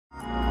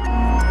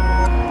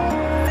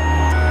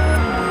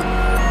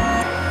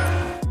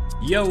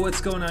Yo,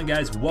 what's going on,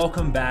 guys?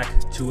 Welcome back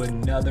to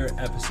another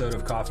episode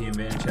of Coffee and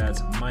Van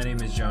Chats. My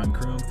name is John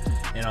Kroom,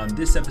 and on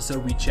this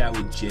episode, we chat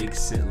with Jake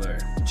Sittler.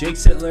 Jake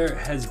Sittler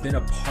has been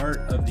a part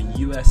of the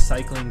U.S.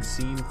 cycling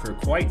scene for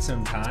quite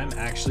some time.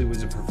 Actually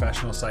was a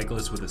professional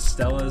cyclist with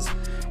Estella's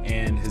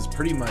and has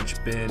pretty much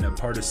been a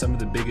part of some of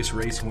the biggest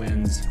race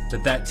wins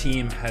that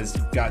team has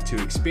got to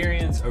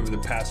experience over the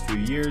past few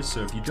years.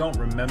 So if you don't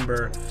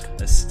remember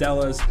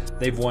Estella's,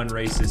 they've won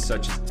races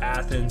such as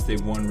Athens,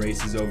 they've won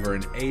races over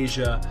in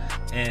Asia,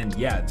 and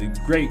yeah, the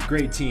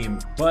great team.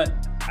 But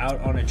out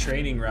on a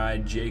training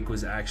ride, Jake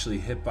was actually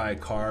hit by a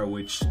car,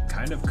 which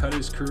kind of cut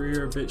his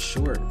career a bit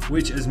short,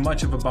 which, as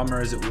much of a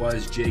bummer as it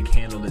was, Jake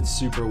handled it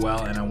super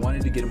well. And I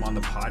wanted to get him on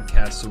the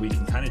podcast so we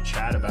can kind of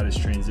chat about his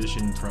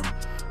transition from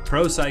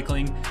pro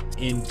cycling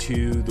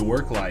into the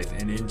work life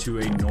and into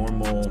a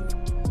normal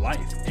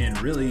life, and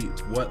really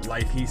what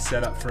life he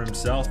set up for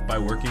himself by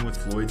working with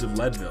Floyd's of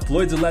Leadville.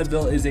 Floyd's of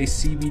Leadville is a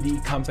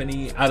CBD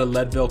company out of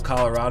Leadville,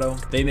 Colorado.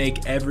 They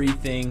make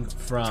everything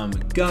from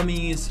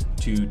gummies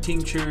to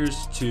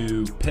tinctures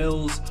to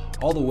pills,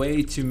 all the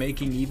way to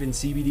making even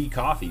CBD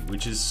coffee,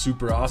 which is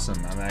super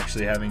awesome. I'm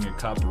actually having a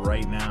cup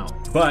right now.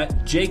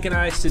 But Jake and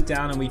I sit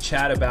down and we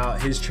chat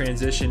about his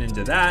transition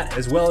into that,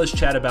 as well as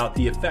chat about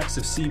the effects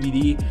of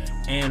CBD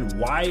and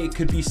why it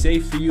could be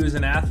safe for you as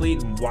an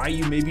athlete and why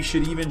you maybe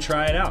should even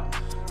try it out.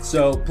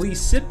 So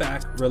please sit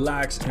back,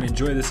 relax, and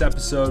enjoy this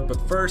episode.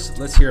 But first,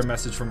 let's hear a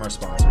message from our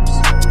sponsors.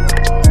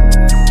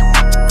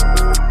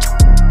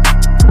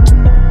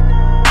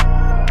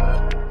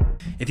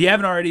 If you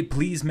haven't already,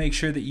 please make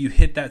sure that you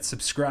hit that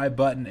subscribe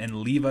button and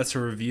leave us a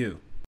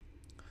review.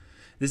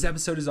 This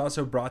episode is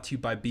also brought to you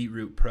by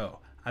Beetroot Pro.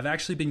 I've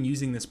actually been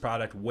using this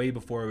product way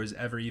before it was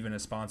ever even a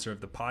sponsor of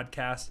the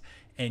podcast.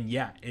 And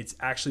yeah, it's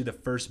actually the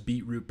first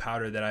beetroot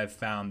powder that I've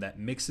found that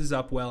mixes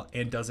up well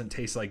and doesn't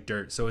taste like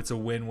dirt. So it's a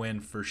win-win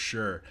for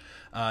sure.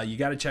 You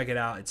got to check it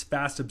out. It's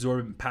fast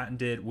absorbent,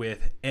 patented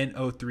with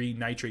NO3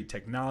 nitrate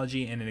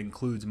technology, and it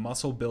includes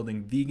muscle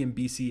building vegan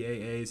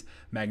BCAAs,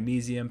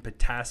 magnesium,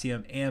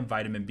 potassium, and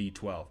vitamin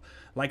B12.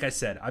 Like I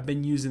said, I've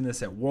been using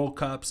this at World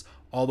Cups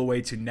all the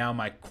way to now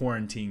my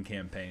quarantine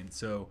campaign.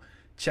 So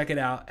check it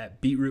out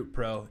at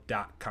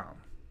beetrootpro.com.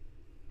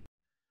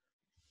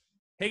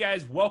 Hey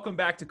guys, welcome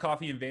back to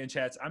Coffee and Van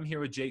Chats. I'm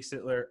here with Jake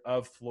Sittler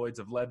of Floyd's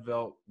of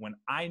Leadville. When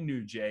I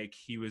knew Jake,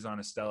 he was on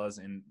Estella's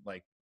and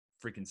like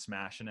freaking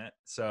smashing it.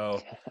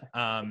 So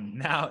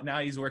now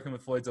he's working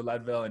with Floyd's of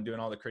Leadville and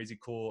doing all the crazy,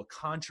 cool,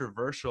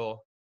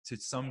 controversial to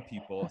some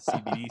people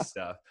CBD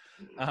stuff.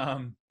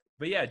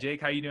 But yeah,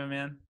 Jake, how you doing,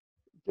 man?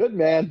 Good,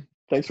 man.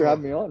 Thanks for Cool.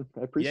 having me on.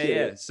 I appreciate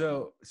it.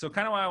 So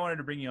kind of why I wanted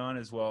to bring you on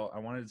as well. I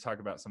wanted to talk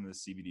about some of the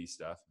CBD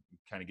stuff,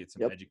 kind of get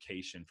some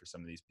education for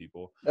some of these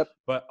people. Yep.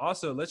 But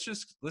also let's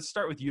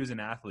start with you as an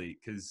athlete,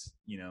 because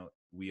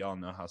we all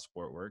know how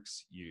sport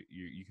works.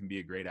 You can be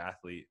a great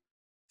athlete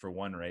for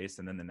one race,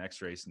 and then the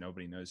next race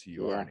nobody knows who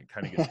you are, and it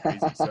kind of gets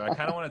crazy. So I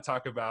kind of want to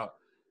talk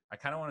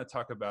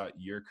about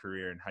your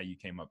career and how you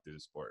came up through the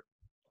sport.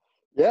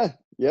 Yeah.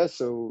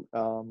 So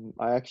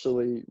I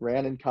actually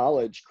ran in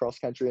college, cross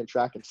country and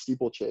track and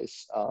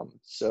steeplechase.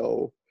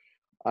 So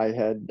I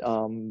had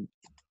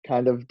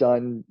kind of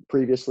done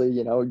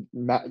previously,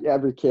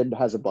 every kid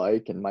has a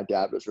bike, and my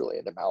dad was really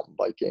into mountain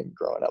biking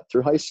growing up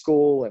through high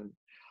school and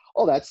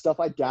all that stuff.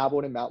 I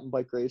dabbled in mountain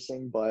bike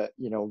racing, but,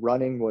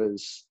 running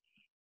was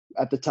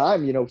at the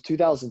time,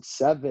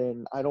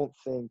 2007, I don't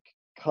think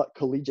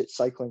collegiate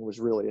cycling was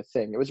really a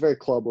thing. It was very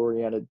club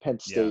oriented. Penn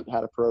State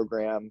had a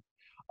program.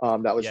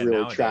 That was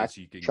really track.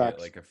 You could get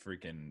like a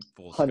freaking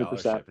full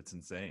scholarship. 100%. It's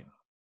insane.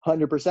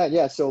 100%.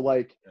 Yeah. So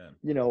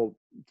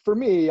for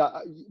me,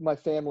 my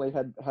family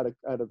had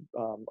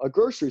a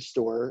grocery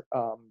store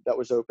that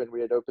was open.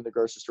 We had opened the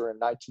grocery store in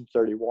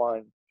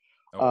 1931.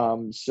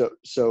 Okay.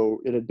 So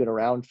it had been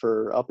around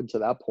for up until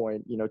that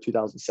point,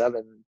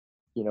 2007,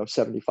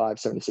 75,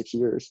 76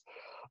 years.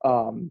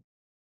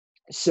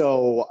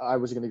 So I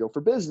was going to go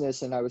for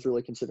business, and I was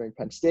really considering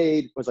Penn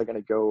State. Was I going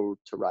to go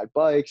to ride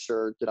bikes,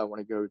 or did I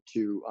want to go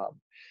to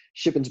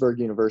Shippensburg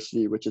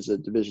University, which is a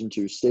Division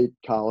II state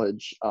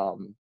college,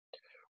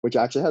 which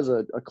actually has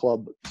a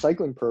club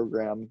cycling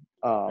program.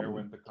 There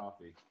went the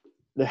coffee.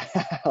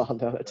 Oh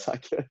no, that's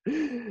not good.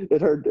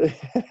 It hurt.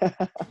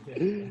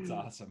 That's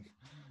awesome.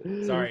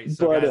 Sorry.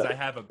 So guys, I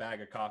have a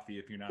bag of coffee.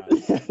 If you're not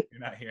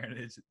hearing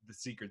it, the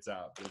secret's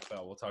out.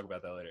 But we'll talk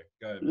about that later.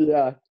 Go ahead.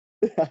 Yeah.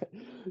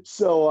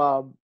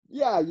 So,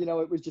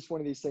 it was just one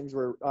of these things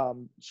where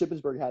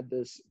Shippensburg had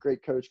this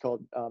great coach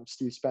called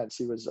Steve Spence.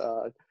 He was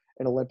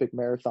an Olympic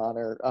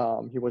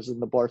marathoner. He was in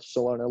the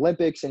Barcelona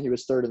Olympics, and he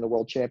was third in the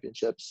World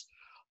Championships.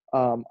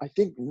 I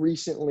think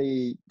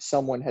recently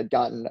someone had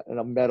gotten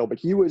a medal, but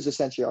he was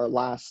essentially our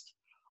last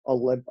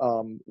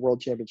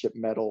World Championship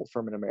medal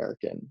from an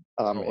American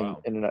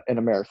in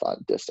a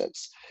marathon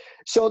distance.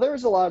 So there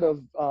was a lot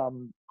of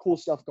cool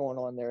stuff going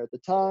on there at the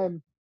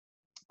time.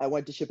 I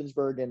went to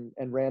Shippensburg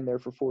and ran there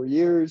for 4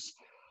 years.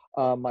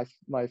 My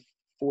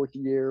fourth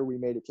year, we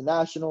made it to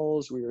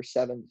nationals. We were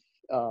seventh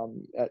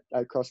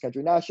at cross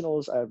country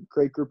nationals. I have a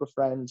great group of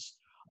friends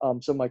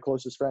some of my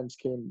closest friends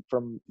came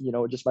from,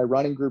 just my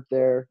running group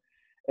there.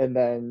 And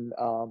then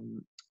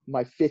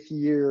my 5th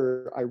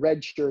year, I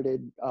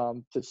redshirted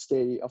to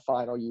stay a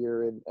final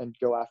year and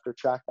go after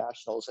track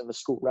nationals and the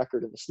school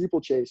record in the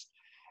steeplechase.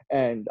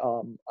 And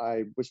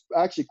I was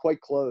actually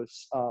quite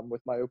close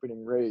with my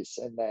opening race.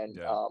 And then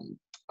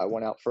I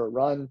went out for a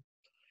run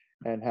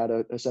and had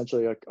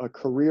essentially a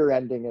career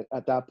ending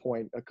at that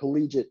point, a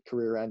collegiate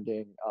career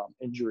ending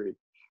injury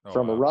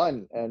from a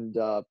run. And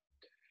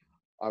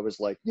I was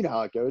like, you know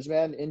how it goes,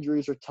 man.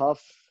 Injuries are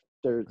tough.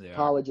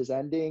 College is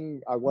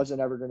ending. I wasn't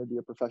ever going to be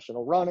a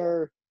professional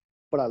runner,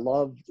 but I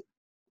loved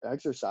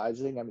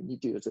exercising. I mean,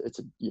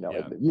 you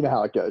know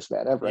how it goes,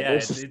 man. Everyone,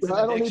 it's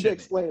I don't need to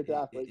explain it to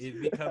athletes.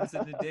 It becomes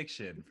an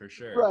addiction for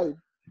sure. Right.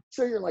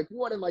 So you're like,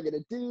 what am I going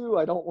to do?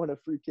 I don't want to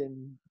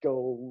freaking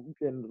go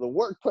into the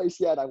workplace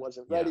yet. I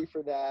wasn't ready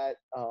for that.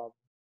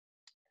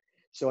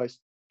 So I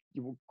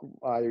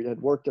had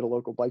worked at a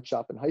local bike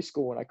shop in high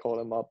school, and I called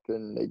them up,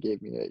 and they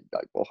gave me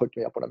hooked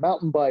me up on a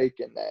mountain bike.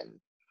 And then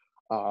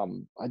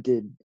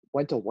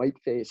went to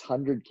Whiteface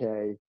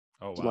 100K.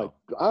 Oh, wow. Like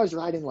I was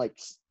riding like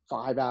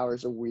 5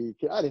 hours a week.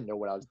 I didn't know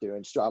what I was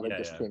doing. Strava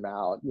just came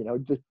out,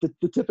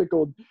 the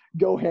typical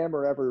go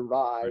hammer ever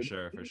ride.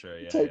 For sure.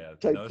 Yeah.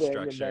 Type no thing.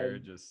 structure.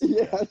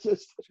 Then,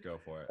 just go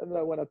for it. And then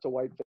I went up to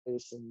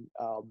Whiteface and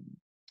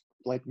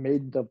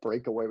made the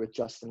breakaway with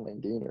Justin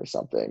Lindeen or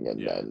something.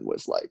 And then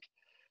was like,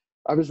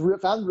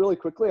 found really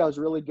quickly I was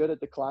really good at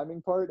the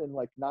climbing part and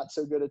like not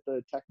so good at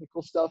the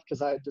technical stuff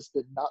because I had just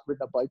not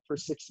ridden a bike for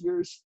 6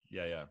 years.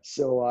 Yeah.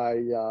 So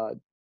I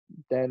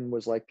then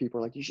was like,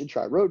 people were like, you should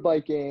try road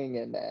biking.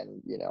 And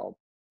then,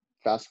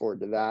 fast forward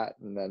to that.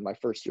 And then my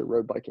first year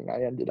road biking,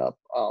 I ended up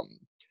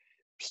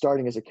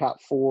starting as a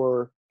Cat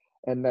 4.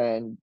 And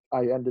then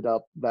I ended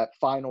up that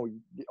final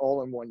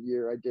all in 1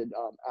 year. I did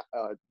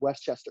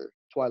Westchester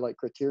Twilight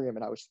Criterium,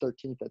 and I was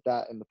 13th at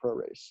that in the pro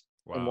race.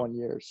 Wow. In 1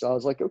 year. So I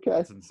was like, okay.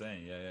 That's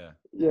insane. Yeah.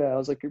 Yeah. I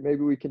was like,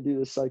 maybe we can do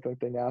this cycling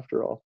thing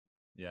after all.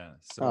 Yeah.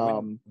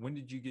 So when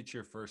did you get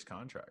your first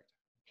contract?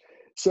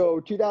 So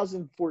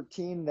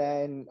 2014,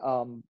 then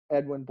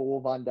Edwin Bull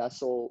Von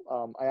Dessel.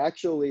 I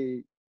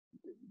actually,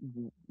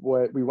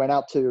 we went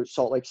out to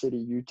Salt Lake City,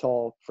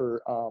 Utah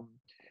for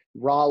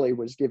Raleigh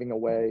was giving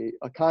away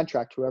a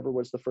contract, whoever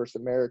was the first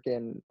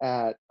American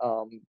at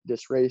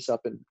this race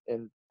up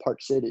in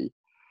Park City.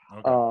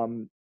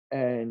 Okay.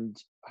 And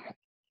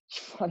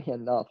funny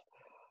enough,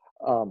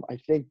 I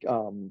think,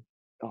 oh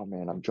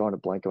man, I'm drawing a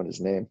blank on his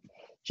name.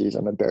 Geez,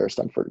 I'm embarrassed.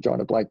 I'm drawing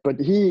a blank. But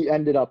he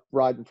ended up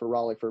riding for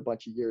Raleigh for a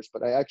bunch of years.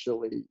 But I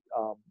actually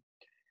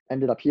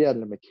he had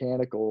a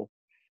mechanical,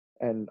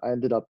 and I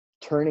ended up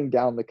turning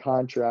down the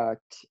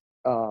contract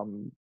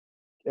and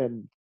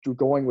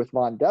going with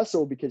Von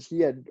Dessel because he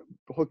had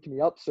hooked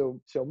me up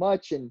so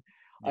much. And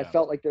I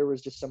felt like there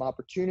was just some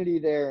opportunity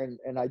there.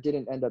 And I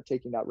didn't end up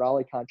taking that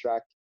Raleigh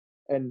contract.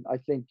 And I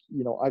think,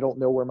 I don't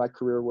know where my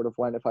career would have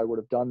went if I would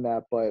have done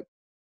that, but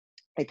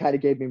it kind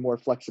of gave me more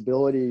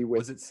flexibility.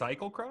 Was it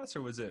cyclocross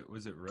or was it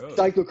road?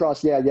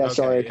 Cyclocross. Yeah. Okay,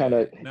 sorry.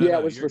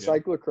 It was for good.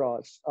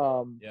 cyclocross.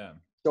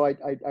 So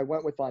I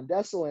went with Von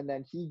Dessel, and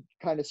then he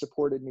kind of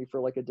supported me for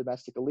like a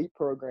domestic elite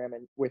program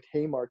and with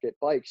Haymarket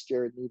Bikes,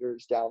 Jared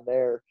Nieder's down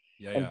there.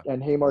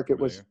 And Haymarket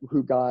was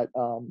who got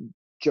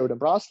Joe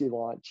Dombrowski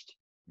launched.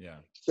 Yeah.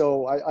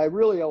 So I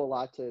really owe a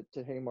lot to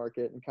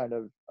Haymarket and kind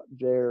of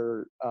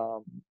their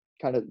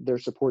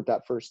support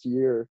that first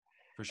year.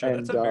 For sure.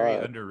 That's a very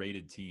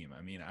underrated team.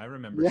 I mean, I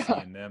remember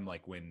seeing them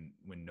like when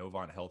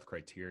Novant Health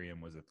Criterium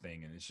was a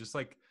thing, and it's just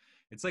like,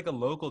 it's like a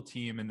local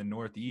team in the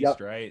Northeast,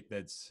 right?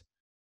 That's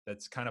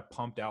kind of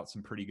pumped out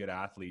some pretty good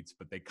athletes,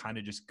 but they kind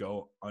of just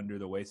go under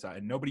the wayside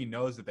and nobody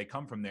knows that they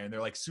come from there, and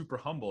they're like super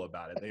humble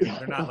about it.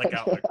 They're not like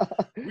out like,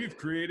 we've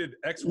created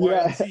X, Y,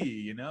 and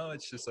Z,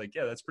 It's just like,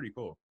 that's pretty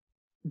cool.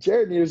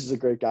 Jared News is a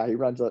great guy. He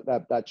runs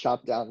that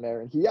shop down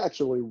there, and he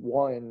actually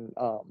won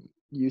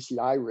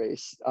UCI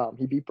race.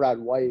 He beat Brad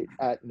White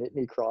at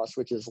Nittany Cross,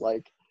 which is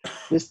like,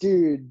 this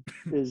dude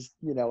is,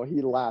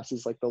 he laughs.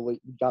 He's like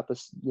got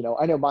this,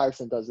 I know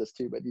Meyerson does this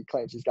too, but he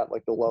claims he's got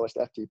like the lowest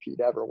FTP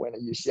to ever win a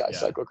UCI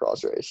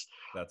cyclocross race.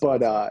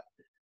 But awesome.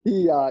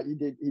 He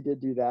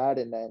did do that.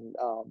 And then,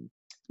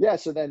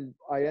 so then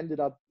I ended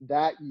up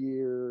that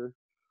year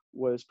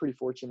was pretty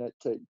fortunate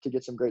to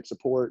get some great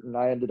support. And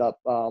I ended up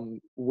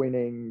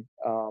winning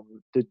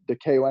the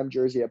KOM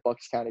jersey at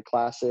Bucks County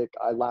Classic.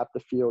 I lapped the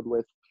field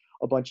with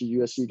a bunch of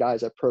USC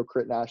guys at Pro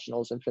Crit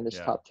Nationals and finished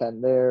top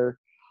 10 there.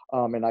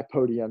 And I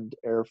podiumed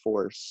Air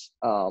Force.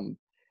 And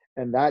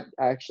that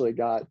actually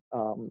got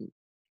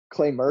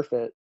Clay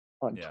Murfitt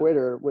on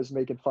Twitter was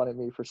making fun of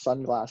me for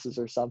sunglasses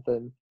or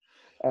something.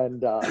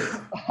 And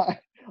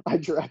I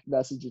direct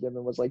messaged him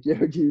and was like, yo,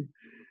 dude,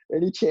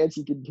 any chance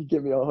you could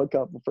give me a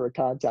hookup for a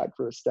contact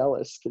for a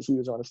Stellus? Because he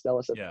was on a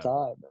Stellus at the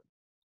time.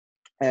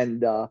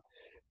 And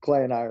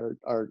Clay and I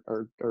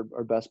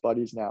are best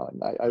buddies now.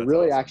 And I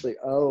really awesome. Actually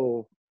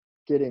owe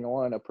getting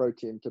on a pro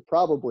team to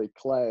probably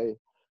Clay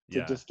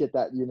to just get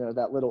that,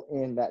 that little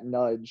that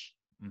nudge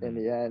in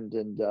the end.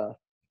 And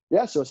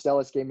so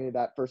Stellus gave me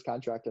that first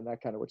contract, and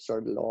that kind of what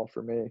started it all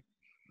for me.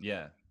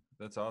 Yeah.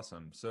 That's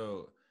awesome.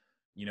 So,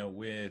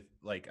 with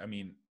like, I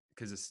mean,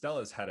 because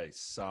Estella's had a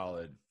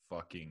solid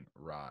fucking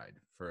ride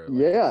for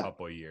like a Yeah.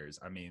 couple of years.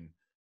 I mean,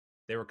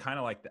 they were kind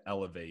of like the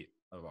Elevate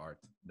of art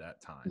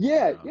that time.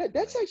 Yeah, yeah,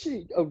 that's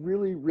actually a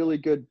really, really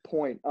good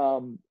point.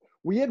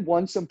 We had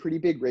won some pretty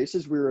big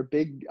races. We were a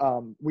big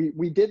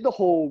we did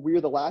we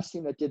were the last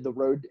team that did the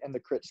road and the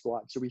crit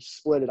squad. So we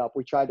split it up.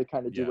 We tried to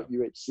kind of do what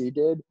UHC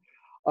did.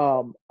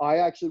 I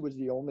actually was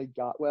the only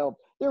guy. Well,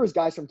 there was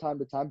guys from time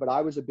to time, but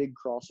I was a big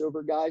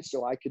crossover guy,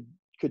 so I could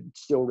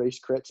still race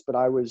crits. But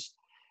I was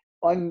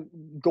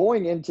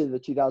going into the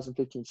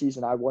 2015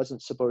 season. I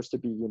wasn't supposed to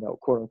be,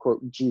 quote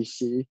unquote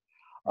GC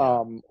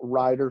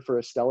rider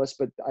for Estellas,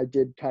 but I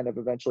did kind of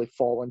eventually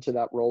fall into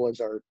that role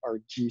as our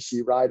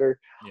GC rider.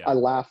 I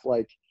laugh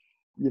like,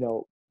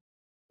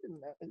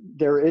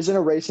 there isn't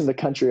a race in the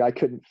country I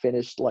couldn't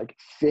finish like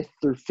 5th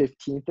or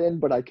 15th in,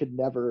 but I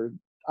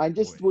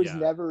just was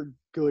never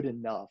good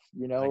enough,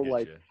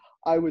 like you.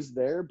 I was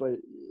there, but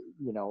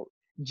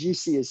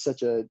GC is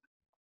such a,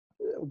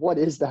 what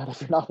is that if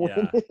you're not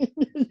winning?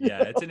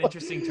 Yeah, it's an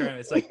interesting term.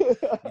 It's like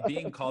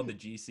being called the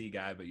GC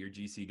guy, but your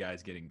GC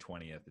guy's getting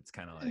 20th. It's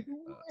kind of like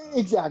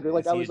exactly.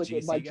 Like I was like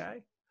GC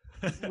guy,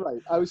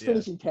 right? I was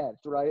finishing 10th,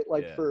 right?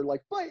 Like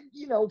but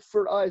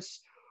for us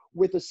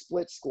with a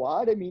split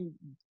squad, I mean,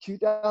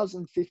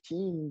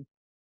 2015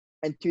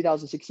 and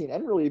 2016,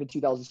 and really even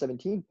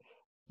 2017,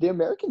 the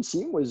American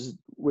scene was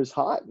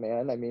hot,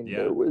 man. I mean,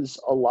 there was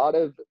a lot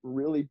of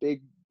really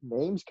big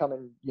names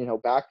coming,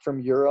 back from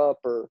Europe,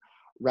 or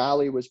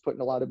Rally was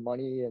putting a lot of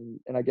money, and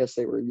I guess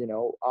they were,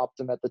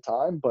 Optum at the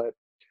time, but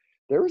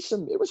it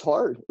was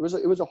hard.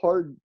 It was a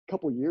hard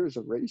couple years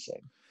of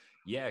racing.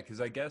 Yeah,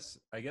 because I guess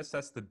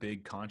that's the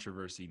big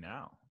controversy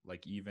now.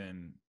 Like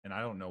even, and I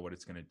don't know what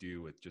it's going to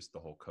do with just the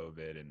whole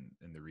COVID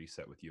and the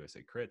reset with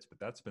USA Crits, but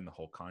that's been the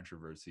whole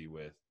controversy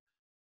with,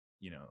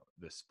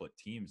 the split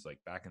teams. Like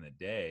back in the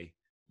day,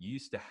 you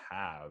used to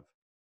have,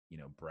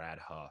 Brad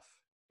Huff,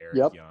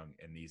 Eric Young,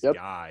 and these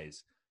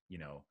guys,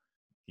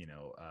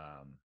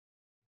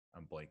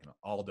 I'm blanking on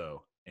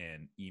Aldo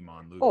and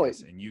Iman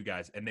Lucas and you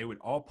guys, and they would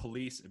all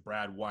police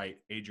Brad White,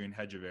 Adrian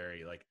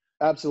Hedgevery, like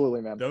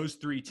absolutely, man. Those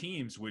three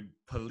teams would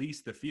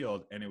police the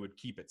field and it would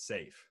keep it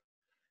safe.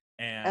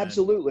 And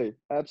absolutely.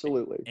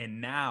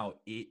 And now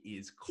it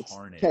is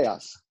carnage.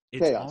 It's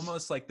chaos.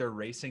 Almost like they're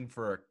racing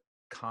for a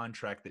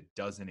contract that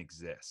doesn't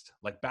exist.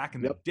 Like back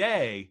in the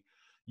day,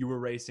 you were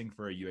racing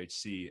for a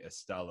UHC,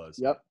 Estellas,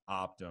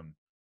 Optum,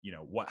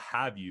 what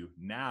have you.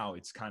 Now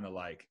it's kind of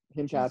like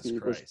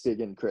Hincapie was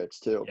big in crits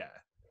too. Yeah.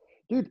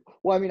 Dude,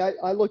 well, I mean,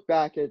 I look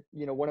back at,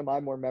 one of my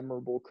more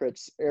memorable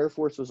crits. Air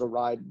Force was a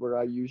ride where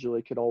I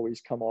usually could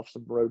always come off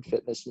some road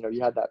fitness.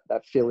 You had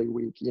that Philly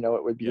week,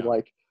 it would be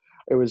like,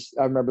 I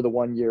remember the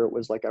one year it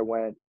was like I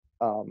went,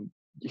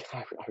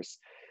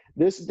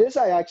 this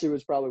I actually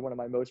was probably one of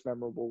my most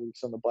memorable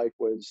weeks on the bike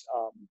was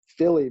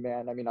Philly,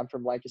 man. I mean, I'm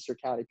from Lancaster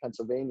County,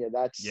 Pennsylvania.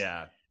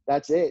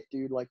 That's it,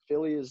 dude. Like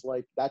Philly is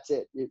like, that's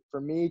it.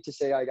 For me to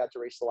say I got to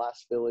race the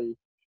last Philly,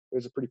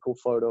 there's a pretty cool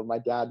photo of my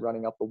dad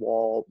running up the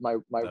wall. My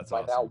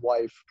awesome. Now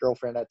wife,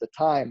 girlfriend at the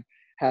time,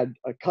 had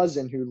a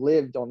cousin who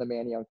lived on the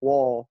Manayunk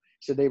wall.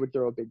 So they would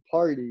throw a big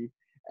party.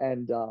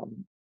 And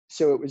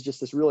so it was just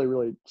this really,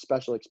 really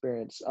special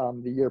experience.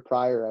 The year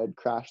prior, I had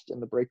crashed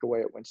in the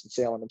breakaway at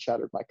Winston-Salem and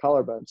shattered my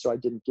collarbone. So I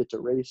didn't get to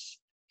race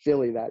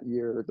Philly that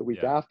year or the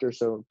week after.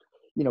 So,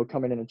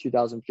 coming in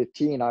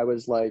 2015, I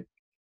was like,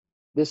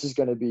 this is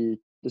going to be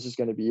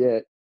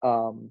it.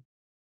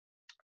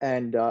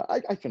 And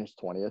I finished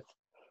 20th.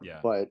 Yeah.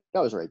 But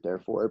that was right there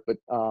for it. But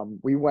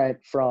we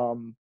went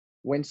from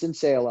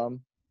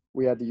Winston-Salem.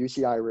 We had the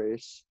UCI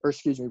race,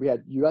 we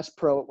had US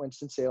Pro at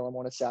Winston-Salem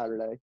on a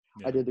Saturday.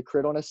 Yeah. I did the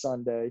crit on a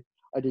Sunday.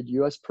 I did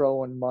US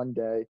Pro on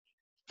Monday,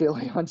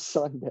 Philly on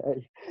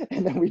Sunday,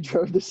 and then we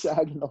drove to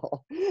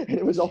Saginaw, and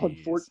it was all in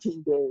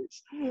 14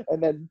 days.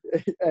 And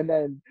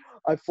then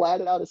I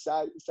flatted out of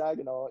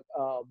Saginaw.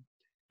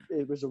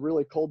 It was a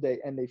really cold day,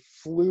 and they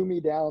flew me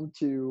down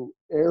to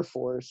Air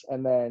Force,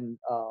 and then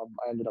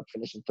I ended up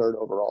finishing 3rd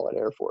overall at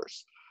Air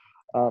Force.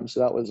 So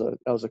that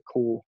was a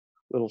cool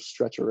little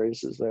stretch of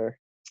races there.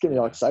 It's getting me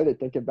all excited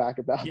thinking back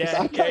about. He's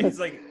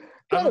like,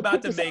 I'm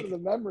about to make the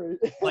memory.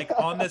 Like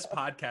on this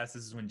podcast,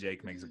 this is when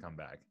Jake makes a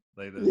comeback.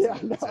 Like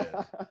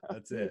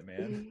that's it,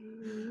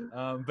 man.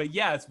 But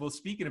well,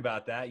 speaking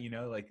about that,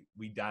 like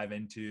we dive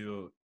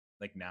into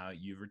like now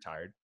you've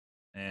retired,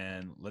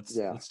 and let's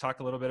talk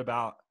a little bit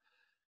about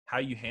how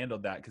you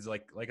handled that. Cause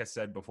like I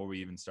said, before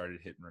we even started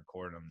hitting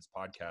record on this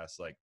podcast,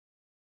 like,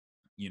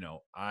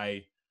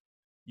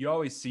 you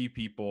always see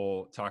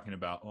people talking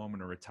about, oh, I'm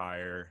going to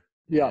retire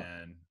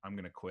and I'm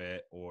going to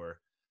quit, or,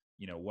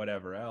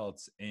 whatever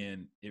else.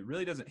 And it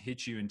really doesn't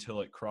hit you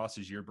until it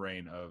crosses your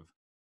brain of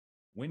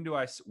when do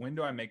I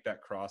make that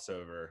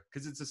crossover?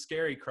 Cause it's a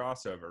scary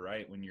crossover,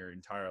 right? When your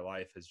entire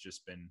life has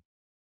just been,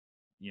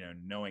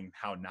 knowing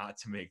how not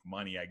to make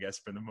money, I guess,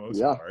 for the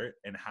most part,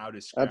 and how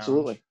to scrounge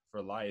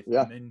for life.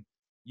 Yeah. And then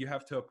you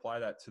have to apply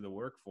that to the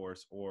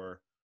workforce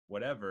or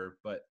whatever.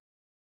 But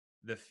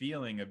the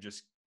feeling of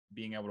just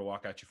being able to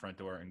walk out your front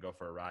door and go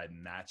for a ride,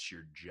 and that's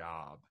your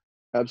job.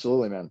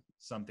 Absolutely, man.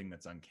 Something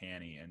that's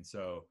uncanny. And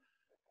so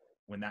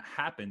when that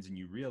happens and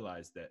you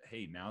realize that,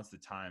 hey, now's the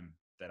time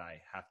that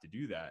I have to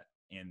do that,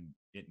 and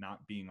it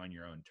not being on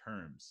your own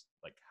terms,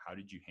 like, how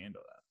did you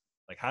handle that?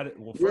 Like,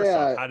 first off,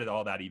 Yeah. how did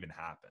all that even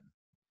happen?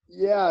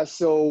 Yeah.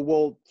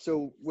 So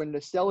when the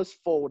Stellus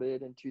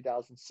folded in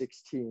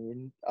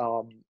 2016,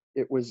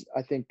 it was,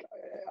 I think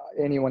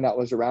anyone that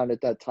was around at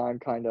that time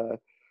kind of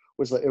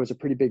was like, it was a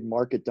pretty big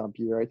market dump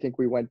year. I think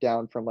we went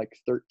down from like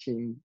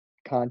 13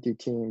 Conti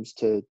teams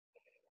to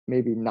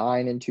maybe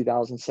 9 in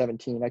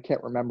 2017. I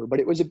can't remember, but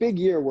it was a big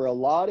year where a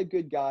lot of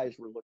good guys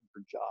were looking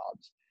for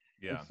jobs.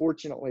 And Yeah.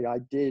 fortunately,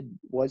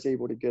 was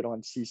able to get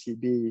on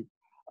CCB.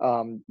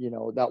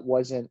 That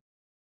wasn't,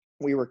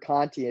 we were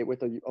Conti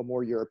with a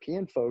more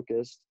European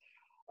focus,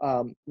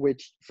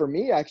 which for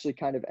me actually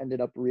kind of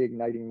ended up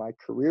reigniting my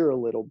career a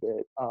little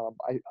bit.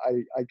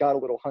 I got a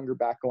little hunger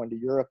back going to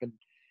Europe,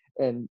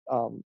 and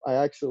I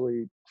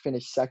actually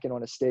finished second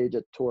on a stage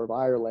at Tour of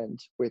Ireland,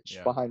 which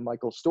behind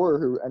Michael Storer,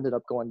 who ended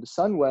up going to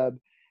Sunweb.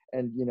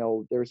 And,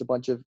 there's a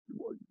bunch of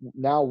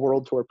now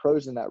World Tour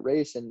pros in that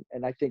race. And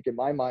I think in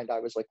my mind,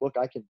 I was like, look,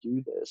 I can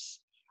do this.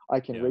 I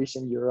can race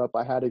in Europe.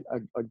 I had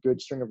a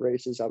good string of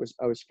races. I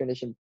was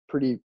finishing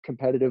pretty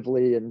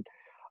competitively, and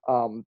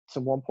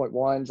some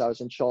 1.1s. I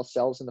was in Charles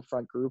Sells in the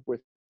front group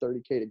with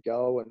 30K to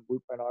go, and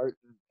Wout van Aert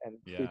and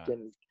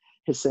freaking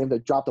Hussein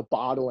that dropped a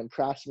bottle and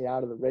crashed me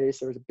out of the race.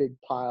 There was a big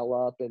pile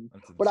up,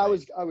 but I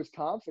was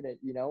confident,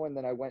 and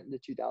then I went into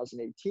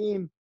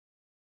 2018,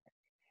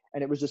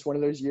 and it was just one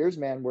of those years,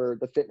 man, where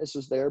the fitness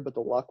was there, but the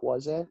luck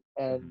wasn't.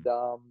 And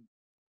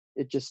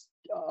it just,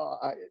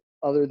 the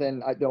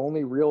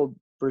only real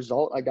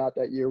result I got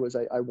that year was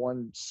I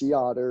won Sea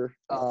Otter.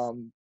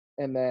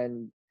 And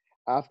then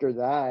after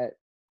that,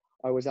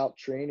 I was out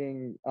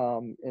training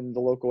in the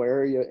local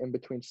area in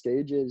between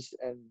stages,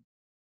 and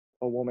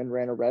a woman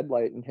ran a red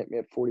light and hit me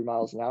at 40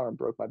 miles an hour and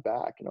broke my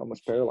back and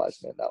almost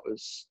paralyzed me. And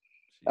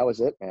that was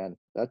it, man.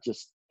 It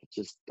just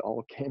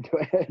all came to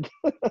a head.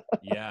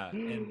 Yeah.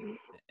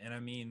 And I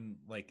mean,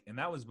 like, and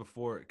that was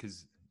before,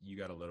 because you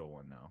got a little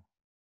one now.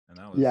 And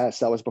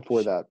that was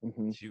before that.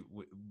 Mm-hmm.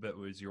 But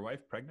was your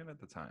wife pregnant at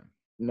the time?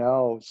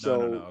 No.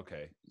 No.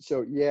 Okay.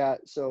 So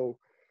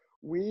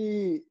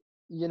we,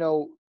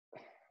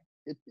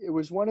 it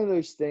was one of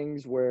those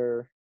things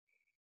where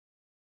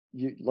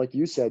like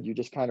you said, you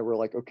just kind of were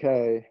like,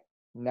 okay,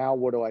 now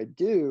what do I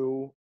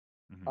do?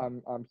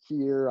 I'm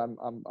here.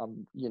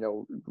 I'm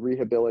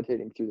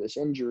rehabilitating through this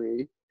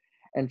injury.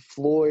 And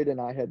Floyd and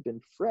I had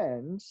been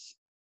friends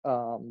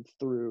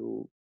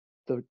through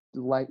the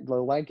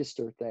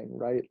Lancaster thing,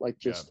 right? Like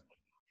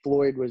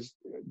Floyd was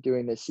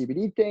doing the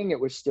CBD thing. It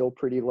was still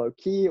pretty low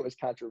key. It was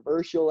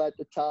controversial at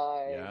the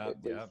time.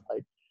 It was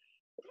like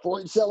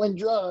Floyd selling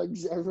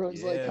drugs.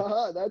 Everyone's like,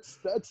 haha, that's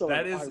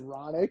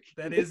ironic.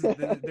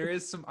 There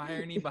is some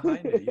irony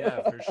behind it.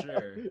 Yeah, for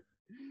sure.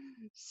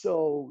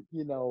 So,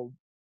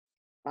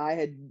 I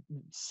had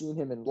seen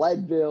him in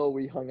Leadville.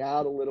 We hung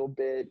out a little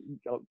bit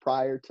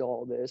prior to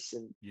all this.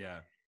 And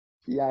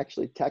he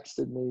actually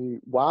texted me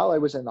while I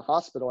was in the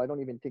hospital. I don't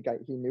even think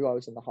he knew I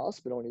was in the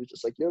hospital. And he was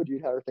just like, yo,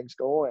 dude, how are things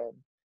going?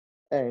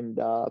 And,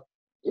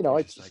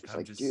 it's just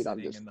like, dude, I'm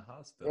just in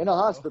the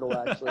hospital,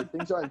 actually.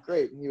 Things aren't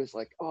great. And he was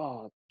like,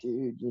 oh,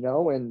 dude,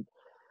 and,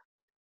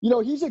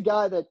 he's a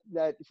guy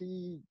that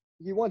he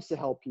wants to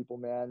help people,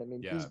 man. I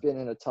mean, he's been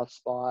in a tough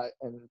spot,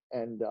 and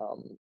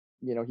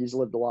he's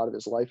lived a lot of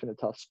his life in a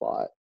tough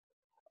spot.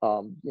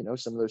 Some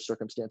of those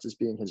circumstances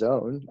being his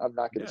own. I'm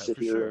not going to sit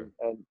here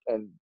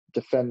and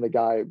defend the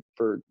guy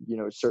for,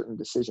 certain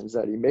decisions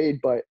that he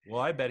made, but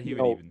I bet he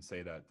would even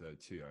say that though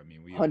too. I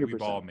mean,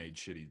 we've all made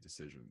shitty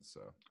decisions,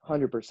 so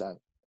 100%.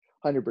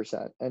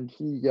 And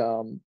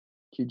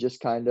he just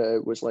kind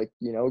of was like,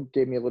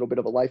 gave me a little bit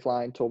of a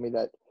lifeline, told me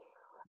that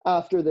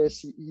after this,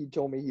 he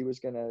told me he was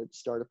going to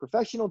start a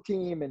professional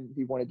team, and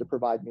he wanted to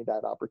provide me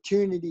that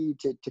opportunity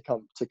to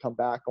come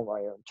back on my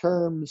own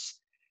terms.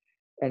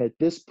 And at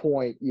this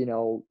point,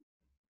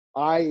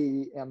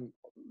 I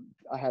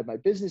had my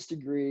business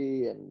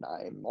degree, and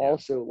I'm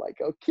also like,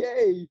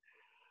 okay,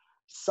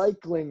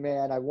 cycling,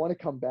 man, I want to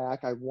come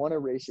back. I want to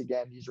race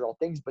again. These are all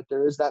things, but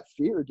there is that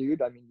fear,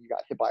 dude. I mean, you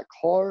got hit by a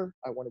car.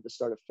 I wanted to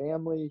start a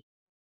family.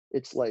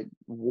 It's like,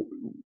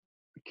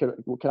 can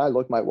I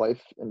look my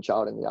wife and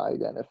child in the eye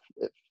again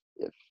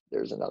if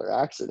there's another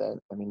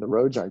accident? I mean, the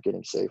roads aren't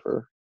getting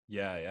safer.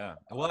 Yeah.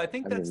 Well, I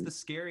think that's the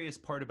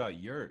scariest part about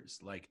yours.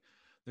 Like,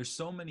 there's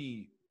so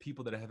many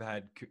people that have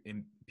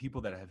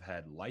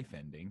had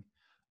life-ending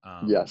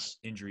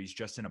injuries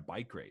just in a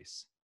bike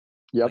race.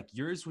 Yep. Like,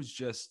 yours was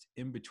just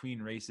in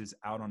between races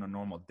out on a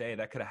normal day.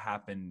 That could have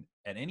happened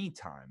at any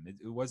time. It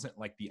wasn't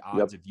like the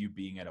odds of you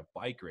being at a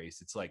bike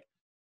race. It's like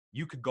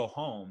you could go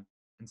home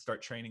and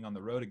start training on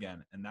the road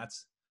again, and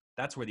that's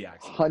where the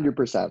accident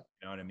 100%. You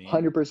know what I mean?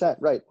 100%,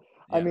 right.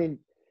 Yeah. I mean,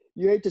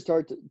 you hate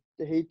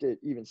to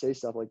even say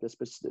stuff like this,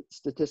 but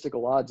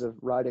statistical odds of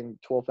riding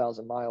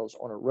 12,000 miles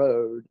on a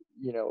road,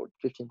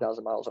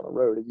 15,000 miles on a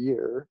road a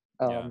year,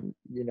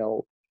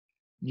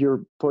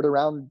 you're put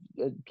around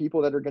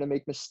people that are going to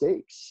make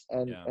mistakes,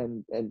 and Yeah.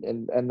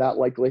 and that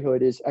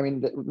likelihood is, I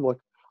mean, look,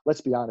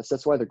 let's be honest,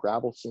 that's why the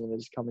gravel scene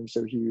is coming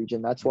so huge,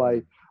 and that's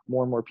why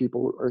more and more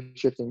people are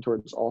shifting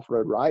towards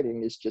off-road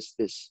riding, is just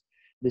this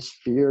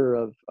fear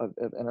of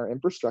and our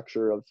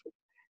infrastructure of,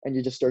 and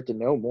you just start to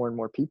know more and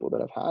more people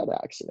that have had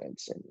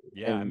accidents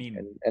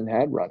and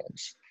had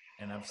run-ins.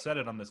 And I've said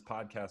it on this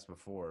podcast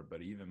before,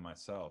 but even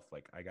myself,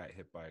 like I got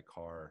hit by a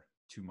car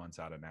 2 months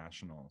out of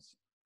nationals.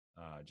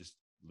 Just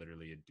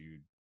literally a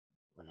dude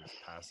was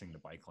passing the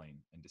bike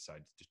lane and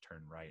decided to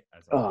turn right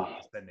as I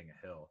was descending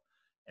a hill,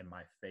 and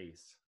my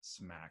face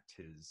smacked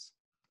his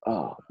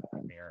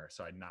mirror.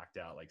 So I knocked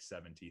out like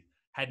 7 teeth.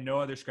 Had no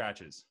other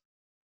scratches,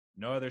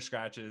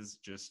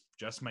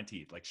 just my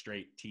teeth, like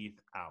straight teeth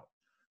out.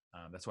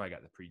 That's why I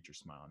got the preacher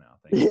smile now.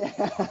 Thank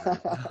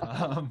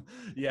you.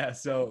 Yeah.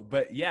 So,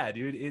 but yeah,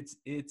 dude,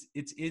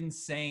 it's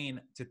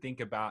insane to think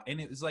about. And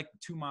it was like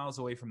 2 miles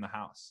away from the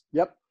house.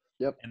 Yep.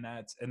 And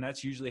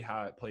that's usually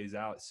how it plays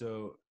out.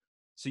 So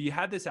you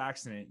had this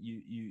accident,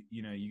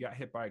 you got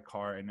hit by a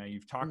car, and now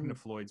you've talking to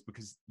Floyd's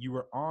because you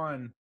were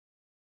on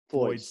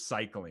Floyd's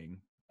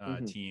cycling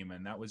team,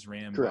 and that was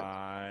ran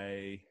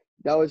by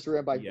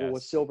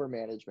Silver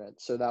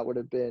Management. So that would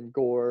have been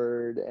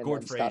Gord, and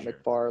then Scott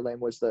McFarlane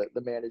was the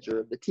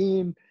manager of the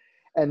team.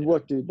 And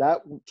look, dude,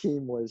 that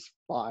team was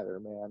fire,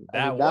 man.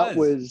 That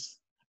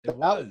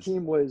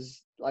team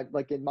was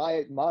like in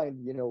my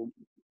mind, you know,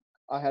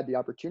 I had the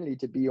opportunity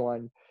to be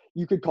on,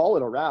 you could call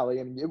it a rally.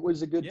 I mean, it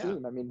was a good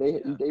team. I mean,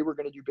 they were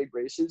going to do big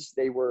races.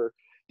 They were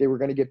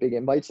going to get big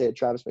invites. They had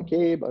Travis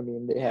McCabe. I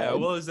mean, well, it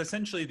was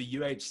essentially the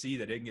UHC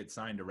that didn't get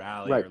signed to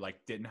rally, or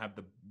like didn't have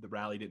the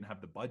rally didn't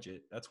have the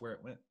budget. That's where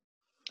it went.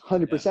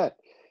 100%.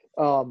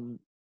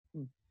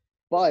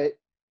 But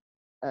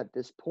at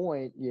this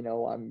point, you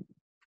know, I'm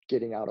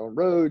getting out on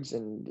roads,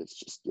 and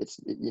it's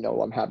you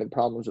know, I'm having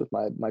problems with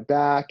my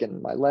back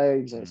and my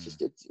legs, and it's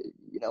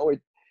you know,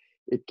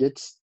 it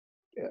gets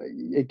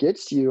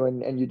to you,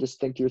 and you just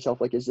think to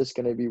yourself, like, is this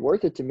going to be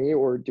worth it to me,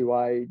 or do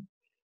I,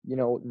 you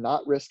know,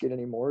 not risk it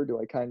anymore? Do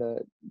I kind of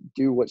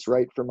do what's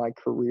right for my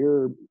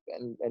career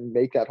and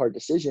make that hard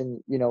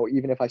decision? You know,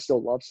 even if I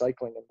still love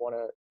cycling and want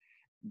to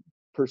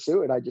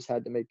pursue it, I just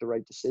had to make the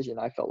right decision,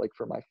 I felt like,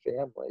 for my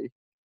family.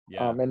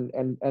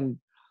 And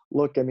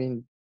look, I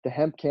mean, the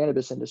hemp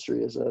cannabis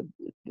industry is a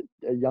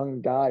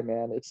young guy,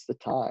 man. It's the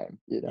time,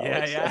 you know.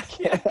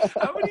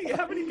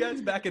 How many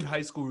guys back in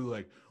high school were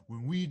like,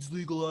 when weed's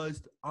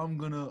legalized, I'm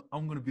gonna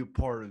be a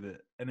part of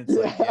it? And it's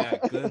like, yeah,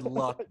 good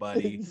luck,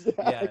 buddy.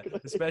 Exactly. Yeah,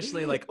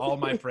 especially like all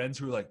my friends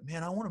who were like,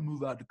 man, I want to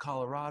move out to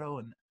Colorado,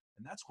 and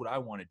that's what I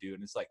want to do.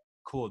 And it's like,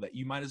 cool, that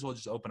you might as well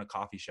just open a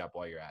coffee shop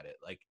while you're at it.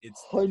 Like, it's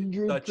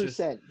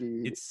 100%,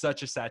 dude. It's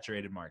such a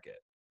saturated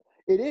market.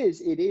 It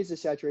is a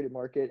saturated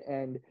market,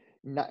 and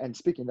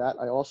speaking of that,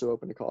 I also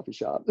opened a coffee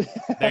shop.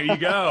 There you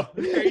go.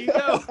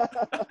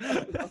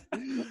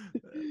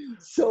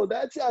 So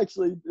that's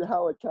actually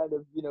how it kind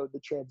of, you know, the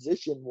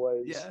transition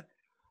was.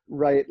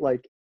 Right,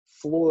 like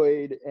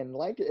Floyd and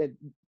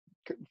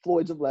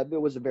Floyd's of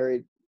Leadville was a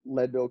very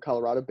Leadville,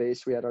 Colorado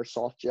based. We had our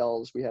soft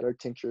gels, we had our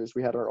tinctures,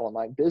 we had our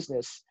online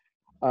business,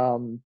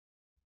 and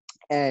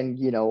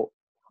you know,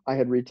 I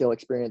had retail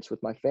experience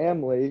with my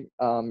family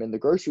in the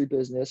grocery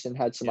business, and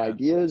had some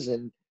ideas,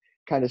 and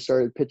kind of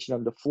started pitching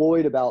them to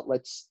Floyd about,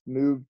 let's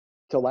move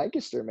to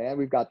Lancaster, man.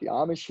 We've got the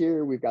Amish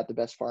here. We've got the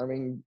best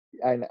farming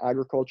and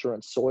agriculture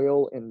and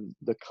soil in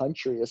the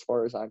country, as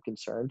far as I'm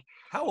concerned.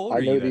 How old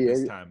are you at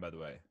this time, by the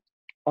way?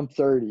 I'm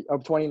 30.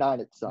 I'm 29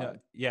 at the time.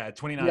 No,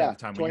 29 at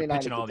the time when you're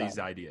pitching all these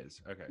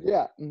ideas. Okay.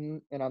 Yeah. Mm-hmm.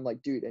 And I'm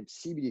like, dude, and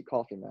CBD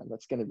coffee, man,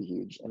 that's going to be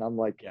huge. And I'm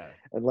like,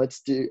 and let's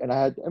do, and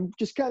I'm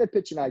just kind of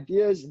pitching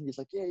ideas, and he's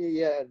like,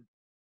 yeah. And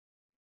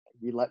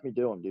he let me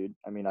do them, dude.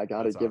 I mean, I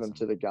got to give him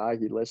to the guy.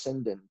 He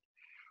listened, and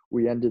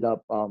we ended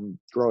up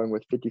growing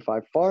with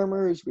 55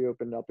 farmers. We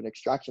opened up an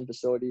extraction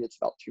facility. It's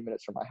about 2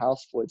 minutes from my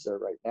house. Floyd's there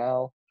right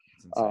now,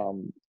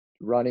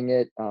 running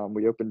it.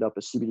 We opened up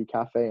a CBD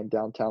cafe in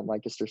downtown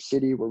Lancaster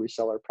City, where we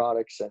sell our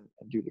products and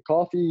do the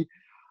coffee.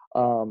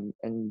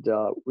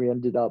 We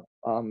ended up,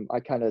 I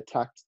kind of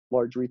attacked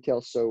large retail.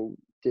 So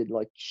did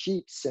like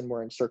Sheetz, and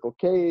we're in Circle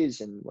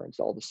K's, and we're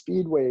into all the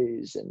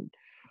speedways. And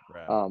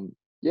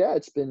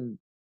it's been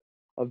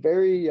a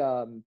very,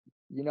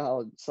 you know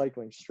how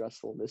cycling's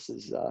stressful. This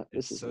is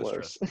so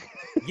worse.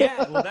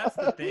 Yeah, well, that's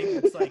the thing.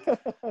 It's like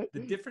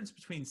the difference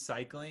between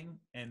cycling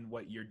and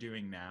what you're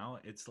doing now.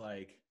 It's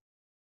like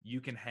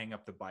you can hang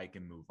up the bike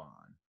and move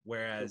on.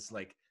 Whereas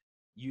like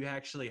you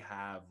actually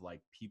have like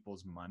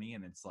people's money,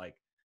 and it's like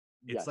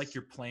like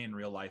you're playing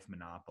real life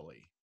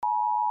Monopoly.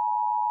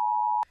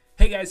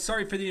 Hey guys,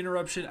 sorry for the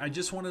interruption. I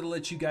just wanted to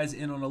let you guys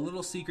in on a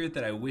little secret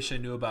that I wish I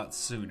knew about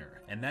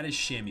sooner, and that is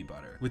chamois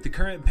butter. With the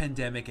current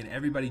pandemic and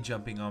everybody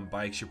jumping on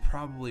bikes, you're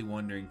probably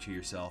wondering to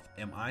yourself,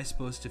 am I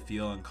supposed to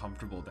feel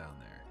uncomfortable down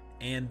there?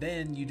 And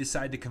then you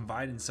decide to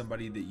confide in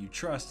somebody that you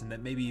trust and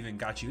that maybe even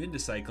got you into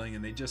cycling,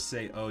 and they just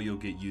say, oh, you'll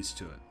get used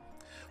to it.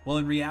 Well,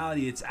 in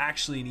reality, it's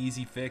actually an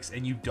easy fix,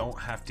 and you don't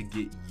have to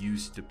get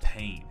used to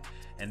pain.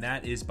 and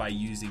that is by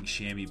using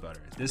chamois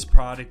butter. This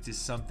product is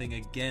something,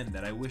 again,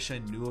 that I wish I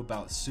knew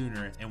about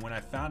sooner, and when I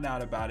found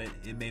out about it,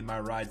 it made my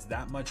rides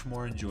that much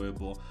more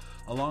enjoyable,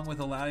 along with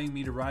allowing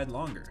me to ride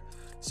longer.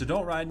 So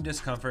don't ride in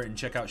discomfort and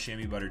check out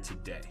chamois butter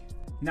today.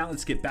 Now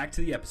let's get back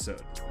to the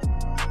episode.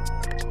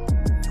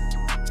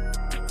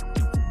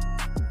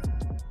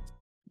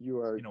 You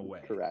are in a way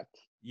correct.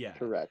 Yeah,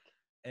 correct.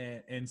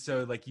 And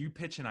so like you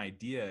pitch an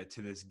idea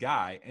to this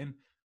guy, and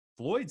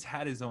Floyd's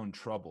had his own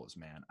troubles,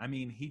 man. I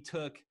mean,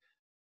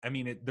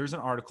 there's an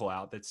article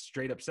out that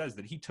straight up says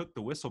that he took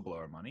the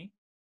whistleblower money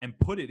and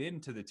put it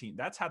into the team.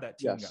 That's how that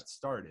team got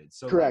started.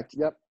 So correct.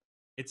 Yep.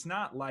 It's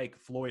not like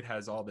Floyd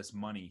has all this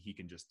money he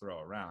can just throw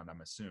around,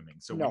 I'm assuming.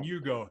 So No. when you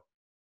go,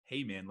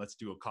 hey man, let's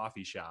do a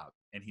coffee shop,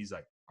 and he's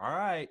like, all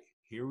right,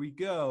 here we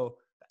go.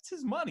 That's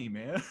his money,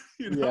 man.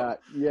 You know?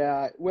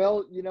 Yeah.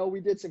 Well,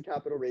 we did some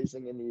capital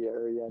raising in the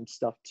area and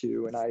stuff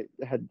too. And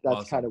that's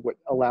Awesome. kind of what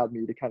allowed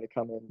me to kind of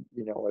come in,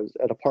 as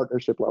at a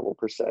partnership level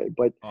per se.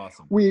 But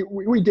awesome. We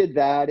did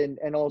that.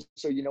 And also,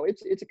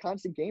 it's a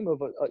constant game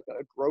of a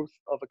growth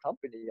of a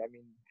company. I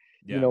mean,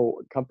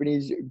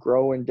 companies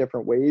grow in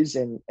different ways,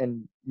 and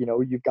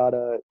you've got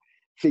to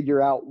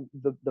figure out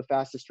the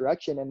fastest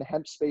direction. And the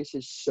hemp space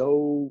is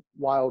so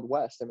Wild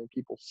West. I mean,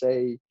 people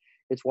say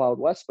it's Wild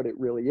West, but it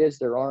really is.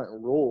 There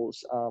aren't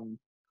rules.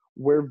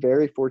 We're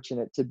very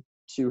fortunate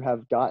to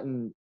have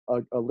gotten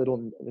a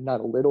little, not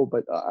a little,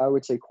 but I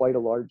would say quite a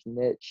large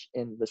niche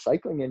in the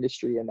cycling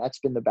industry. And that's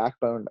been the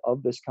backbone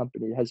of this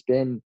company, has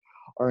been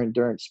our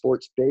endurance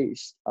sports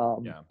base.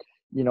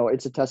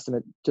 It's a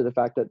testament to the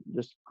fact that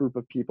this group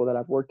of people that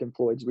I've worked in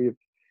Floyd's, we've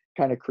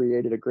kind of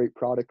created a great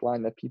product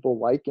line that people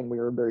like. And we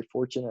are very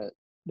fortunate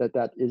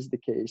that is the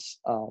case.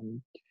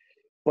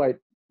 But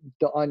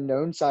the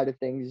unknown side of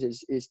things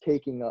is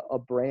taking a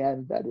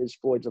brand that is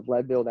Floyd's of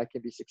Leadville that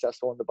can be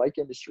successful in the bike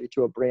industry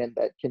to a brand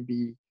that can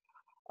be,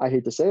 I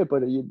hate to say it,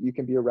 but you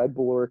can be a Red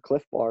Bull or a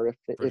Cliff Bar if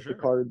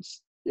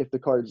the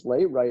cards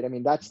lay right. I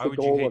mean, that's the goal of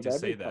every Why would you hate to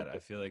say that? I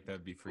feel like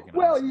that'd be freaking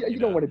awesome. You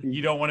don't want to be.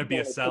 You don't want to be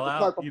a sellout. Put the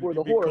cart before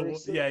the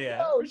horse. Cool.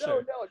 Yeah. No.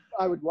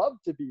 I would love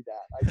to be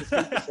that. I just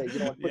hate to say,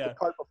 put the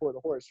cart before the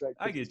horse, right?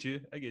 I get you.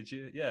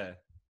 Yeah.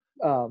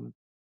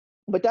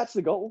 But that's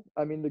the goal.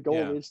 I mean, the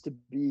goal is to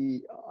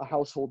be a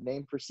household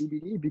name for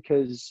CBD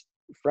because,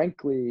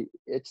 frankly,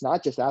 it's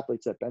not just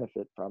athletes that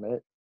benefit from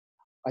it.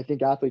 I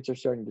think athletes are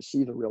starting to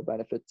see the real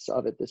benefits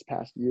of it this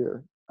past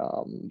year.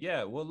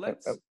 Well,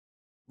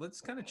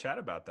 let's kind of chat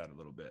about that a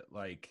little bit.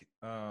 Like,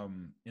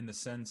 in the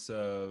sense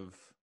of,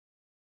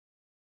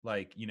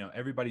 like,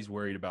 everybody's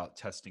worried about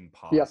testing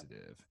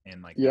positive,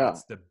 and like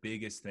that's the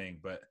biggest thing.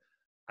 But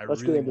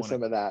let's get into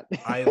some of that.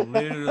 I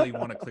literally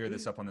want to clear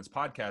this up on this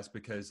podcast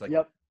because, like,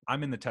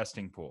 I'm in the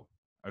testing pool.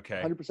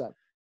 Okay. 100%.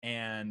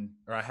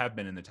 Or I have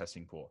been in the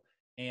testing pool,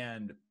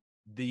 and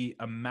the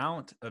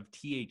amount of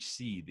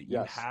THC that you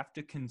have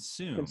to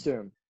consume.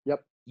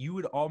 Yep. You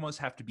would almost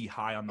have to be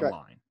high on the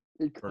line.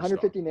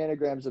 150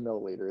 nanograms a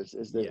milliliter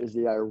is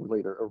the or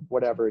liter or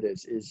whatever it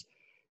is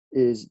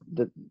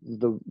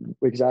the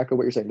exactly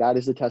what you're saying. That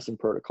is the testing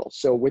protocol.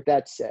 So with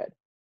that said,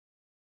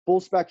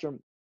 full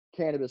spectrum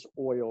cannabis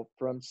oil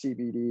from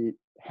CBD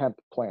hemp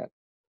plant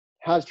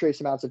has trace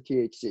amounts of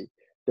THC.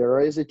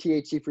 There is a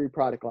THC-free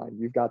product line.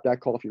 You've got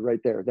that coffee right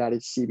there. That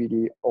is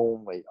CBD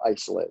only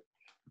isolate.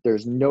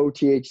 There's no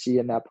THC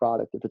in that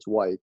product if it's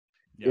white.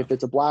 If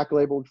it's a black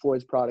labeled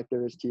Floyd's product,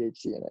 there is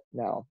THC in it.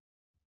 Now,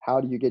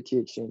 how do you get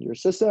THC into your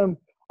system?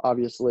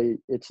 Obviously,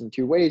 it's in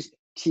two ways.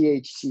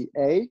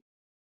 THCA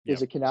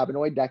is a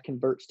cannabinoid that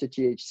converts to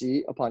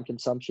THC upon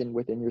consumption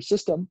within your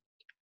system.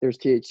 There's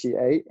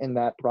THCA in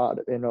that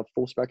product, in a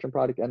full spectrum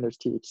product, and there's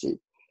THC.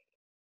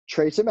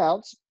 Trace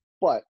amounts,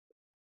 but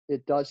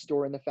it does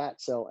store in the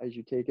fat cell as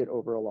you take it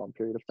over a long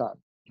period of time.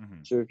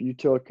 Mm-hmm. So if you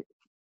took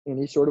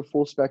any sort of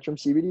full spectrum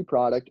CBD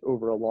product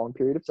over a long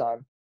period of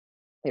time,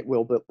 it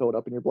will build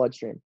up in your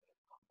bloodstream.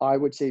 I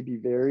would say be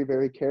very,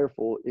 very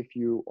careful if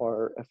you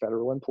are a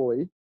federal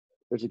employee.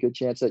 There's a good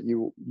chance that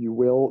you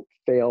will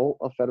fail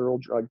a federal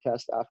drug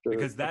test after.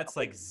 Because that's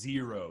like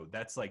zero.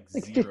 That's like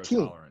zero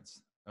 15.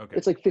 tolerance. Okay.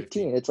 It's like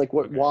 15. It's like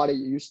what WADA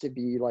used to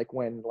be like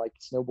when like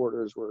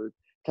snowboarders were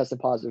tested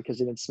positive because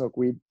they didn't smoke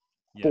weed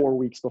 4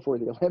 weeks before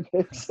the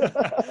Olympics.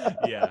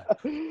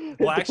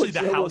 Well, actually,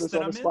 the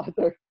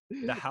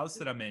house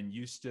that I'm in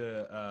used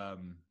to,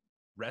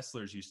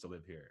 wrestlers used to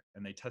live here,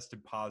 and they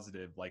tested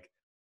positive like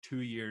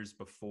 2 years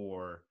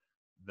before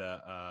the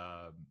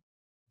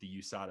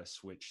USADA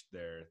switched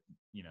their,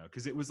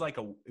 because it was like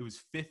it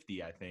was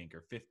 50, I think, or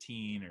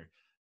 15, or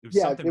it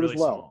was something really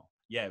small.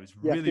 Yeah, it was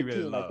really, 15,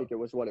 really low. I think it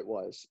was what it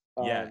was.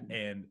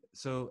 And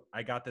so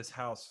I got this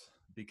house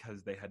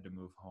because they had to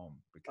move home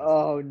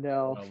because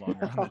no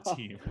longer on the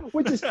team.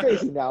 Which is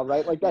crazy now,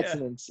 right? Like that's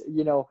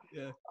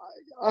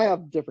I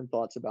have different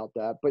thoughts about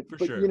that, but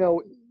sure.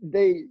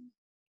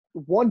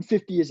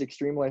 150 is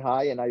extremely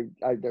high, and I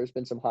there's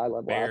been some high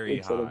level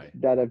athletes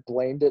that have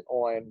blamed it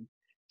on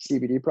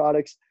CBD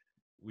products.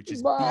 Which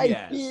is my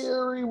BS.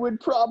 Theory would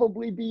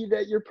probably be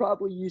that you're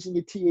probably using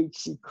a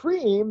THC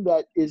cream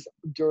that is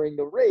during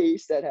the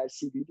race that has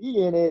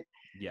CBD in it,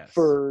 Yes.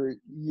 for,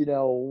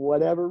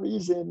 whatever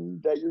reason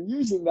that you're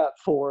using that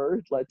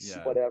for, let's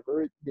Yeah.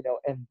 whatever,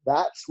 and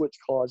that's what's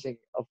causing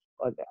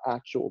an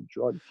actual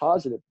drug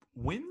positive.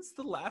 When's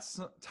the last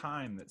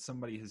time that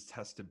somebody has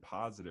tested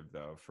positive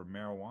though for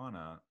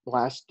marijuana?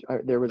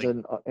 There was Like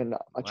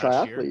a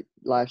last year? triathlete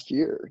last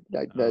year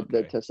Oh, that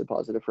okay. tested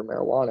positive for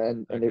marijuana,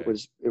 and it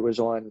Okay. was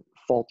on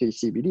faulty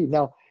CBD.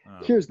 Now, Oh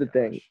my here's the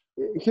thing.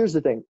 gosh. Here's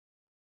the thing.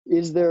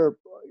 Is there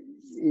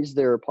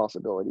a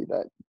possibility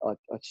that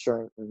a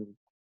certain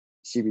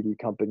CBD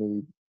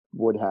company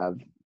would have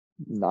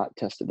not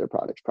tested their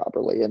products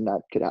properly, and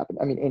that could happen?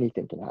 I mean,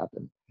 anything can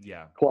happen.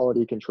 Yeah.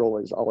 Quality control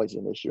is always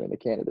an issue in the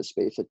cannabis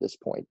space at this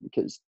point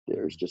because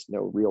there's Mhm. just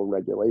no real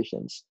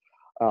regulations.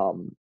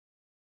 Um,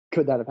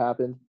 could that have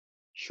happened?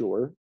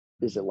 Sure.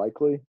 Is it Mhm.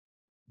 likely?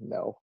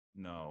 No.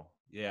 No.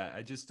 Yeah,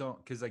 I just don't,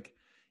 because like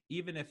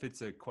even if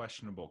it's a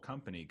questionable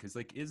company, because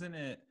like isn't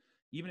it,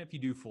 even if you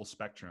do full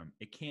spectrum,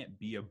 it can't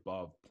be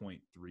above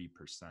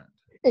 0.3%.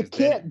 It Because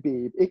then it, can't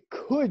be. It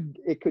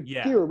could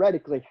yeah,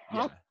 theoretically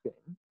yeah, happen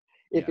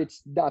if yeah.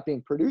 it's not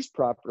being produced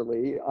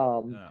properly.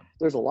 Um,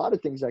 There's a lot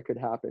of things that could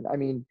happen. I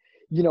mean,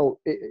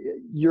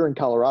 you're in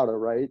Colorado,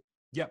 right?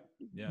 yep.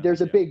 Yeah. There's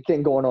a Yeah. big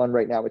thing going on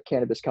right now with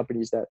cannabis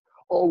companies that,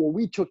 oh well,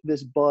 we took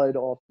this bud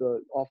off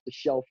the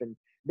shelf and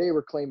they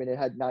were claiming it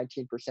had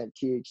 19%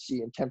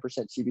 THC and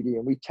 10% CBD,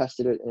 and we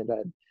tested it and it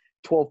had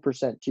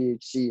 12%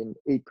 THC and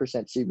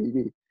 8%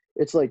 CBD.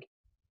 It's like,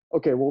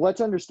 okay, well, let's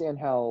understand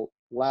how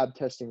lab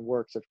testing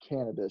works of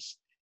cannabis.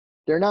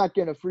 They're not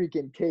going to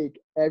freaking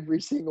take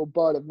every single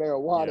bud of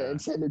marijuana Yeah.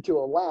 and send it to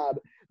a lab.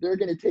 They're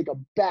going to take a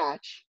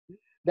batch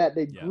that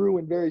they Yeah. grew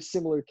in very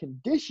similar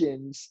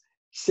conditions,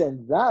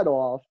 send that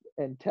off,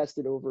 and test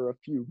it over a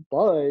few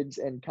buds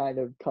and kind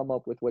of come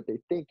up with what they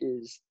think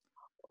is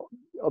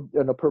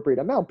an appropriate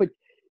amount. But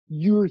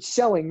you're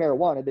selling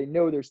marijuana. They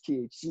know there's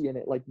THC in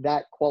it. Like,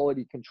 that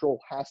quality control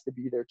has to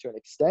be there to an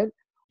extent,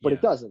 but it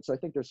Yeah. doesn't. So I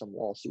think there's some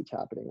lawsuits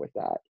happening with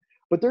that.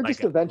 But they're just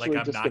Like eventually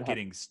I'm just going not to have,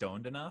 getting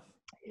stoned enough.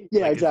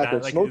 yeah, Like, is exactly.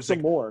 that like, Smoke it's some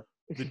like more.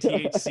 the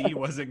THC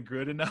wasn't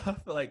good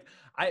enough? Like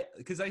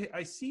because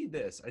I see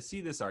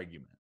this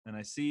argument, and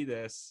I see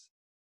this,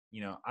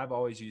 I've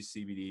always used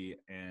CBD,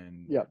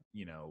 and, Yep.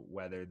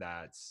 whether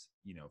that's,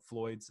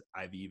 Floyd's,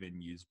 I've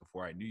even used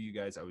before I knew you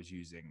guys, I was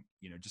using,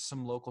 just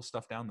some local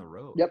stuff down the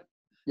road. Yep.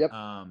 Yep.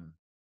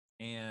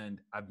 And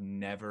I've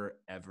never,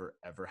 ever,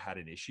 ever had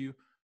an issue.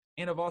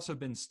 And I've also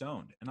been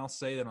stoned. And I'll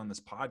say that on this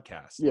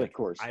podcast, Yeah, of like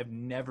course. I've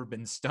never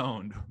been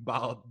stoned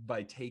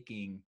by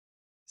taking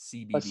A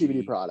CBD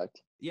CBD.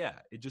 product. Yeah,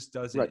 it just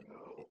doesn't, Right. it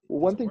Well,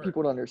 one doesn't thing work.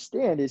 people don't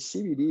understand is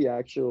CBD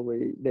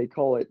actually, they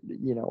call it,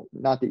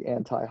 not the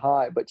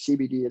anti-high, but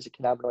CBD is a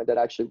cannabinoid that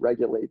actually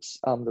regulates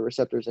the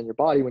receptors in your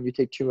body. When you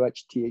take too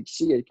much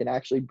THC, it can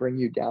actually bring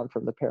you down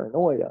from the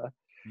paranoia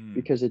Mm,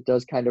 because it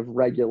does kind of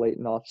regulate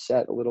and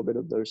offset a little bit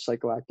of those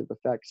psychoactive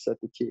effects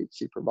that the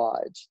THC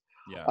provides.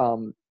 yeah.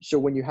 So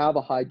when you have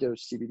a high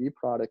dose CBD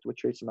product with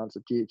trace amounts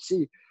of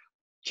THC,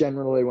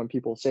 generally when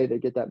people say they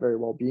get that very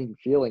well-being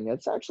feeling,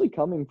 it's actually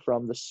coming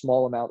from the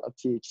small amount of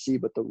THC,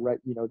 but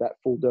that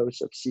full dose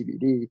of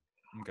CBD.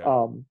 Okay.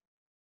 Um,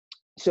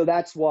 so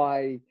that's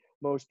why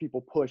most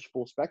people push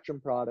full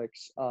spectrum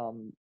products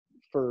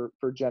for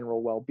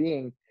general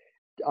well-being.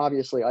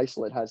 Obviously,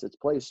 isolate has its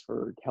place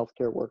for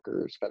healthcare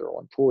workers, federal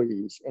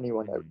employees,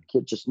 anyone that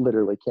Mhm. just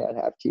literally can't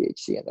have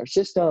THC in their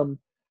system.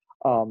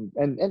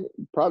 And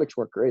products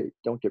work great.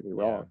 Don't get me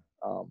Yeah.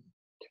 wrong.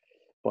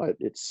 But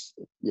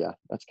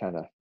that's kind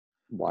of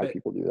why But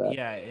people do that.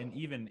 yeah, and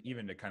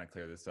even to kind of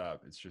clear this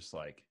up, it's just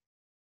like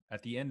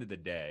at the end of the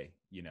day,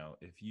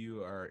 if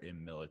you are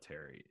in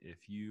military,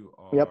 if you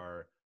Yep.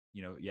 are,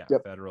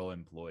 Yep. federal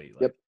employee,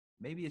 Yep. like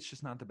maybe it's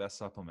just not the best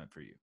supplement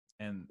for you.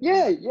 And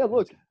Yeah, yeah, it's,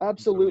 look, I can totally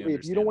absolutely.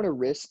 If you don't understand want to that.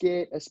 risk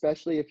it,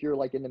 especially if you're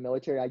like in the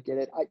military, I get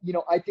it.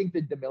 I think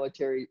that the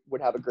military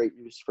would have a great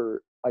use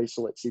for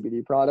isolate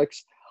CBD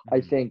products. I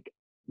Mhm. think,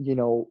 you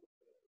know,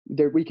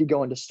 there we could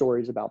go into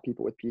stories about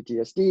people with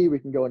PTSD. We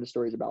can go into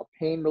stories about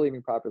pain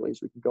relieving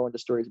properties. We can go into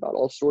stories about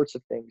all sorts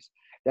of things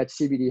that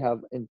CBD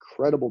have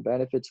incredible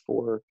benefits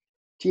for.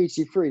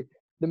 THC free.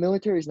 The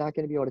military is not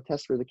going to be able to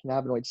test for the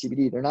cannabinoid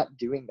CBD. They're not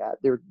doing that.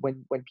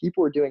 When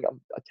people are doing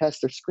a test,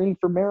 they're screening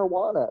for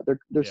marijuana. They're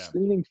Yeah.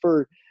 screening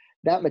for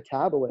that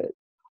metabolite.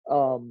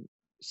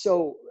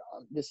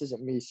 This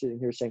isn't me sitting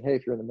here saying, hey,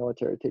 if you're in the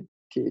military, take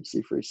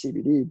THC free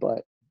CBD,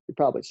 but you're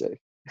probably safe.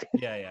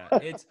 Yeah, yeah.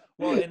 It's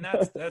well, and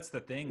that's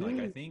the thing. Like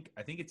I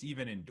think it's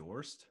even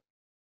endorsed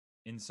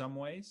in some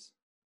ways.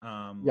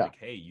 Yeah, Like,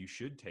 hey, you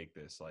should take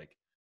this. Like,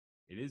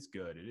 it is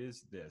good. It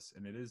is this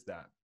and it is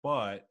that.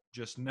 But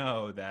just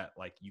know that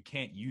like you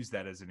can't use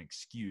that as an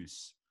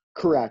excuse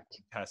correct.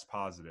 to test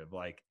positive.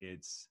 Like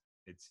it's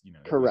you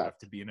have to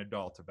Correct. be an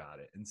adult about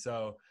it. And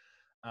so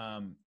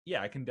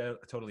yeah, I can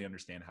totally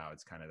understand how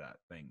it's kind of that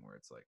thing where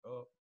it's like,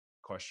 oh,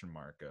 question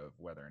mark of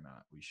whether or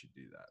not we should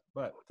do that.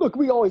 But Look,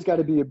 we always got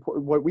to be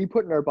important. What we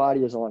put in our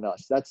body is on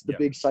us. That's the yeah.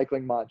 big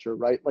cycling mantra,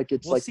 right? Like,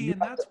 it's Well, like see, you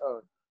and have to that's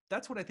own.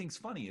 that's what I think's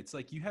funny. It's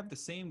like you have the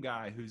same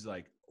guy who's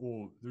like,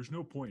 "Oh, there's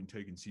no point in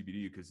taking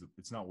CBD because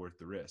it's not worth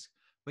the risk."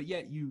 but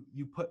yet you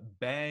put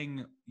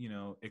Bang,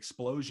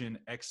 Explosion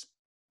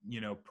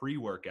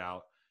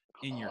pre-workout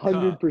in your cup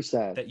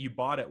 100%. that you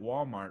bought at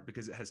Walmart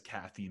because it has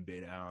caffeine,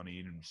 beta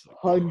alanine, and just like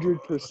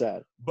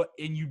 100%.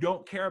 and you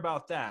don't care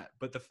about that,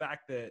 but the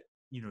fact that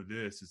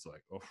this is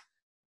like, oh,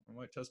 I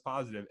might test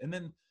positive, and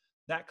then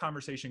that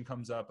conversation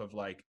comes up of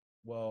like,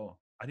 well,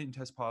 I didn't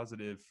test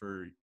positive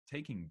for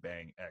taking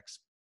Bang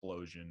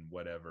Explosion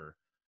whatever,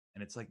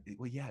 and it's like,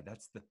 well, yeah,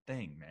 that's the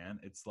thing, man.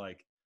 It's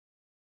like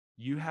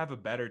you have a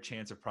better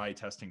chance of probably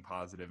testing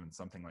positive in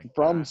something like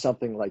from that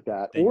something like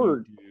that, than or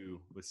you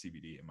do with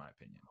CBD, in my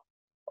opinion.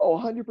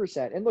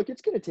 100%. And look,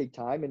 it's going to take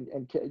time, and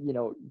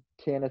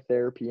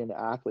canotherapy in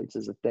athletes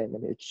is a thing. I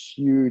mean, it's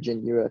huge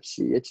in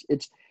UFC.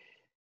 It's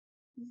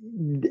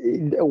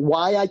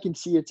why I can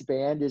see it's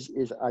banned is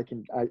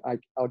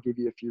I'll give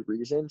you a few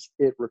reasons.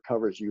 It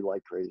recovers you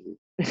like crazy.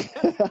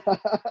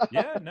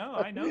 Yeah, no,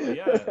 I know.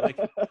 Yeah, like,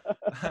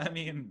 I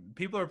mean,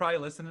 people are probably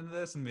listening to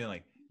this and being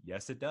like,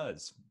 yes, it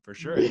does, for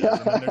sure it does.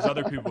 And then there's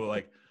other people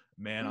like,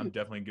 man, I'm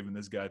definitely giving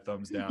this guy a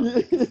thumbs down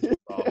because he's a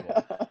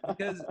problem.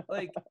 Because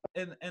like,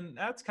 and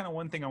that's kind of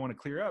one thing I want to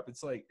clear up.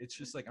 It's like, it's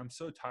just like, I'm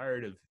so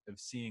tired of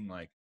seeing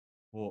like,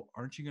 well,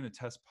 aren't you going to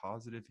test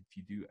positive if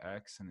you do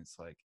X? And it's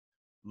like,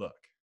 look,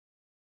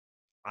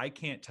 I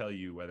can't tell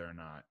you whether or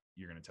not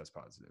you're going to test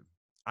positive.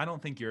 I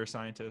don't think you're a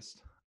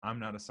scientist. I'm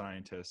not a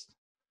scientist,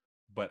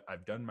 but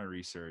I've done my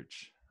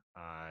research.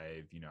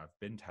 I've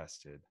been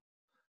tested.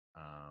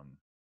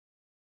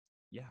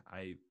 Yeah,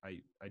 I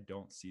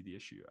don't see the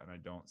issue, and I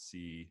don't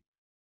see.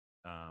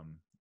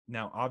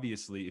 Now,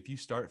 obviously, if you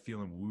start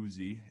feeling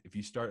woozy, if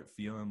you start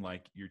feeling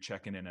like you're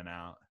checking in and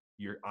out,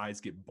 your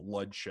eyes get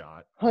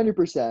bloodshot.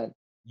 100%.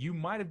 You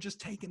might have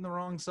just taken the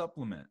wrong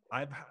supplement.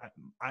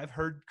 I've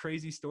heard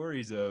crazy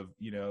stories of,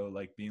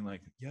 like being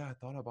like, yeah, I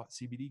thought I bought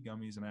CBD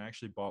gummies and I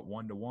actually bought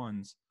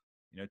 1-to-1s,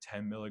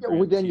 10 milligrams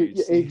Well, then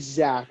THC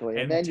exactly,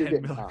 and and then you're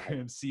 10 getting high.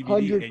 milligrams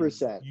CBD, and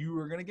 100%. you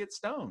are going to get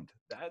stoned.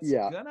 That's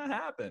Yeah. going to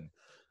happen.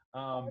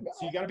 So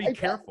you got to be I-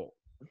 careful.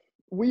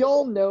 We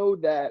all know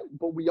that,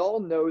 but we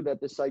all know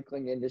that the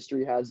cycling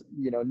industry has,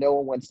 no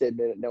one wants to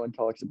admit it, no one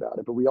talks about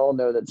it, but we all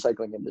know that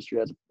cycling industry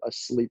has a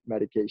sleep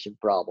medication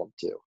problem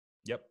too.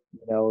 Yep.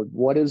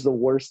 What is the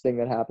worst thing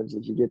that happens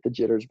if you get the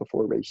jitters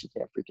before a race? You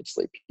can't freaking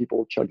sleep.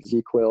 People chug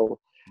ZQuil.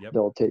 Yep.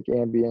 They'll take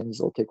Ambiens.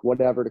 They'll take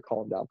whatever to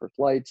calm down for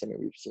flights. I mean,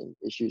 we've seen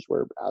issues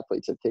where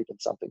athletes have taken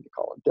something to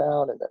calm them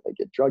down, and then they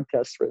get drug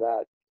tests for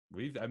that.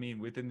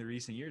 Within the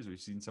recent years,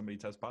 we've seen somebody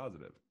test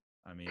positive.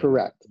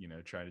 Correct.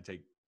 Trying to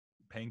take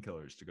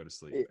painkillers to go to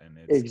sleep, and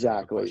it's exactly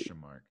kind of a question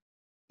mark.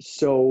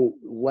 So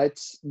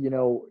let's,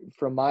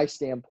 from my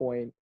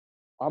standpoint,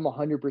 I'm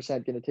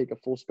 100% going to take a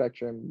full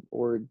spectrum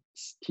or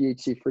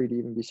THC free, to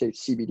even be safe,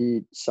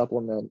 CBD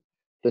supplement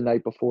the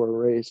night before a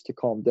race to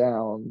calm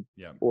down,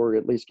 or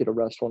at least get a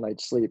restful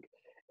night's sleep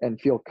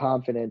and feel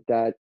confident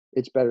that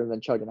it's better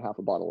than chugging half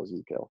a bottle of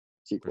ZQuil.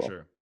 For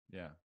sure.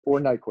 Yeah. Or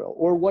NyQuil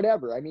or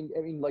whatever. I mean,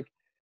 like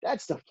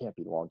that stuff can't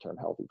be long-term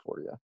healthy for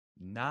you.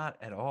 Not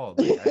at all.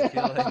 Like,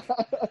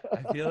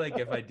 I feel like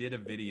if I did a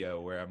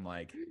video where I'm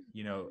like,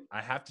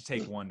 I have to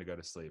take one to go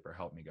to sleep or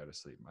help me go to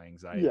sleep, my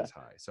anxiety is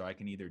high. So I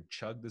can either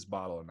chug this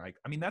bottle and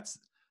that's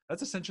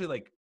essentially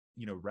like,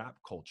 rap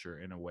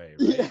culture in a way,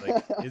 right? Yeah.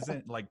 Like,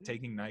 isn't like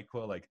taking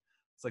NyQuil, like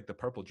it's like the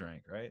purple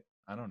drink, right?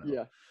 I don't know.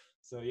 Yeah.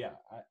 So yeah,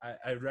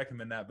 I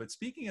recommend that. But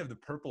speaking of the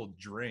purple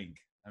drink,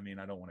 I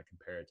don't want to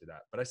compare it to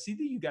that, but I see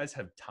that you guys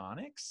have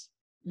tonics.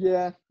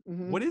 Yeah.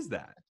 Mm-hmm. What is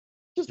that?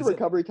 Just a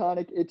recovery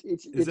tonic.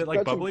 It's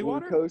like bubbly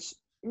glucose.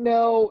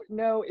 Water?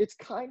 No, it's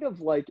kind of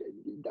like,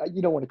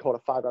 you don't want to call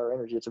it a 5-hour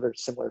energy. It's a very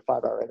similar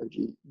 5-hour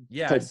energy.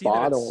 Yeah, I see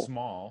bottle. That it's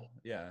small.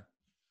 Yeah.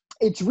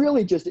 It's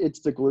really just, it's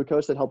the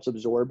glucose that helps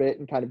absorb it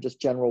and kind of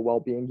just general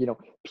well-being.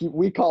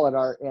 We call it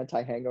our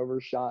anti-hangover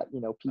shot.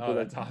 People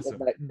that's awesome.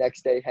 That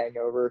next day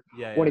hangover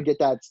want to get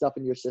that stuff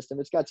in your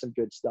system. It's got some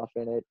good stuff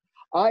in it.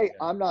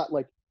 I'm not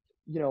like,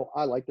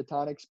 I like the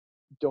tonics.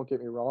 Don't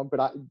get me wrong,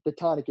 but the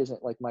tonic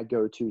isn't like my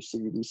go-to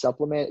CBD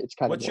supplement. It's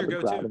kind What's of more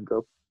your grab and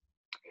go.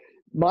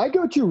 My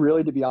go-to,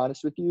 really, to be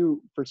honest with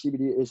you, for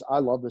CBD is I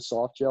love the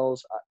soft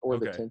gels or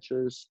the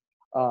tinctures.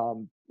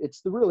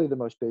 It's really the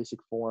most basic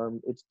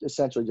form. It's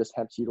essentially just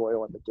hemp seed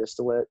oil and the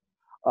distillate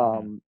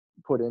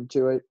put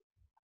into it.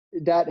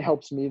 That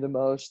helps me the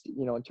most,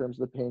 in terms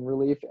of the pain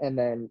relief. And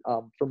then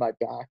for my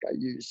back, I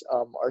use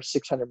our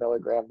 600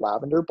 milligram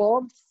lavender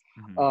balm.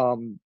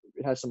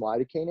 It has some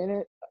lidocaine in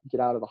it. Get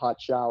out of the hot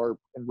shower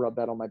and rub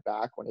that on my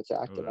back when it's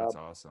acting up. That's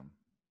awesome.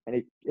 And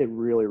it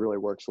really, really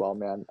works well,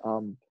 man.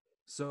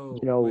 So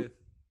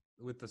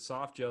with the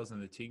soft gels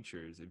and the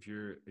tinctures, if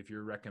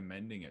you're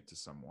recommending it to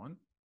someone,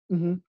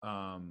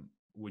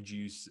 would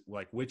you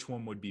like, which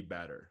one would be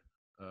better?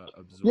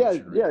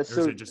 Absorption rate? Or is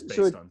it just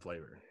based on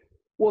flavor?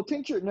 Well,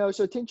 tincture is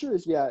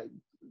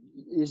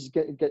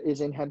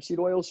in hemp seed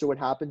oil. So what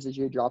happens is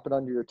you drop it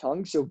under your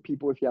tongue. So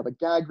people, if you have a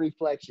gag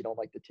reflex, you don't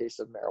like the taste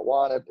of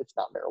marijuana. It's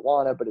not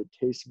marijuana, but it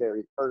tastes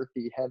very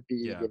earthy,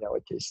 hempy.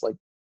 It tastes like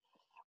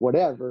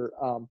whatever,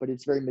 but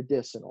it's very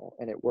medicinal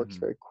and it works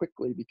Hmm. very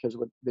quickly because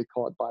what they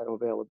call it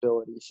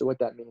bioavailability. So what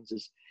that means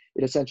is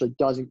it essentially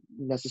doesn't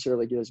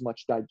necessarily get as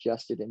much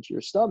digested into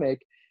your stomach.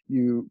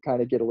 You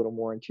kind of get a little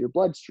more into your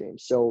bloodstream.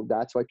 So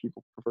that's why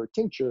people prefer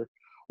tincture.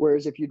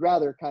 Whereas if you'd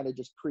rather kind of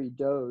just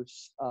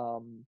pre-dose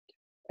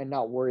and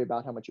not worry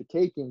about how much you're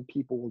taking,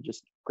 people will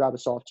just grab a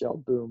soft gel,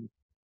 boom,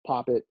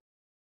 pop it,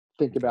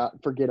 Okay.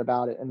 forget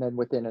about it, and then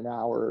within an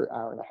hour,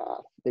 hour and a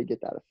half, they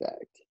get that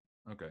effect.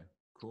 Okay.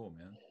 Cool,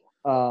 man.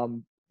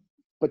 Um,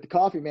 but the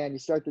coffee, man, you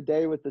start the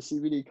day with the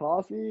CBD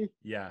coffee.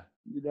 Yeah.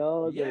 You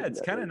know, Yeah,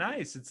 it's kind of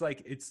nice. It's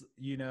like it's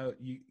you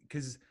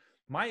because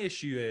my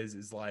issue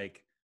is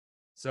like,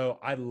 so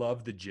I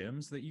love the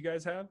gyms that you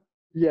guys have.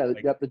 yeah,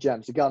 Like, yep, the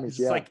gems, the gummies, because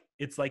yeah,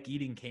 it's like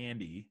eating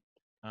candy,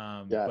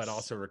 but yes,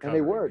 also and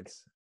they recovering. work.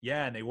 It's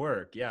yeah, and they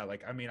work. Yeah,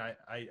 like I mean, I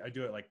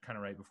do it like kind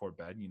of right before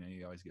bed. You know,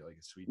 you always get like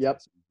a sweet Yep,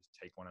 tooth. So you just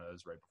take one of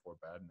those right before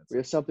bed, and it's we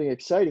have like, something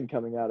exciting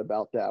coming out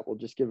about that. We'll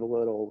just give a oh,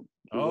 little.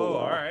 all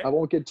I right,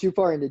 won't get too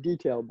far into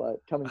detail, but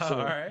coming all soon.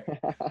 right,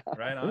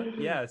 right on.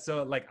 Yeah,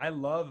 so like I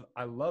love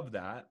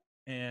that,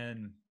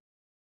 and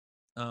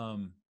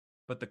um,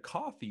 but the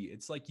coffee,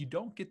 it's like you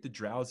don't get the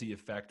drowsy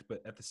effect,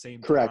 but at the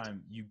same Correct.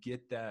 time, you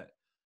get that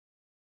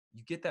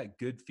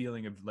good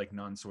feeling of like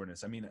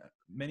non-soreness. I mean,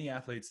 many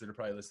athletes that are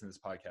probably listening to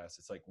this podcast,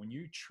 it's like when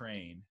you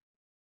train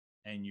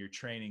and you're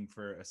training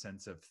for a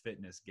sense of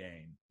fitness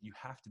gain, you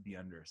have to be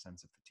under a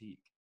sense of fatigue.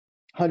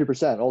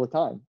 100% all the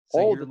time, So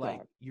all you're the like,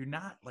 time. you're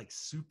not like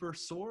super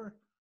sore,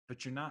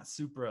 but you're not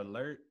super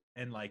alert.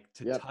 And like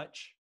to Yep.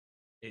 touch,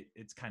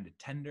 it's kind of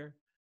tender.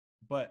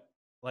 But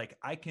like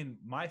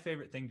my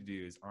favorite thing to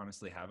do is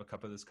honestly have a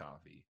cup of this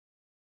coffee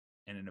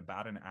and in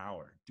about an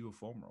hour do a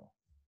foam roll.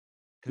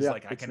 Cause Yeah,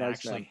 like I it's can nice,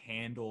 actually man.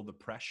 handle the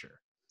pressure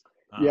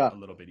Yeah, a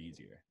little bit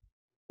easier.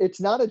 it's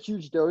not a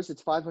huge dose.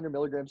 It's 500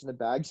 milligrams in the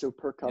bag. So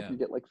per cup, Yeah. you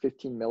get like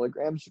 15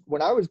 milligrams.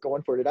 When I was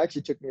going for it, it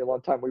actually took me a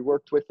long time. We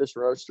worked with this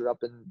roaster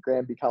up in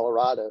Granby,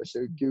 Colorado.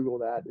 So Google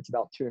that. It's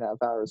about 2.5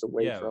 hours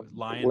away Yeah. from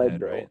Lionhead, right?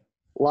 Leadville.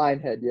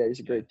 Lionhead. Yeah, he's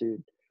a Yeah. great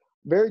dude.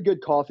 Very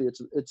good coffee.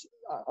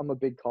 I'm a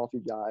big coffee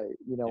guy.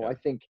 Yeah. I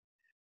think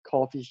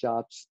coffee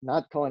shops,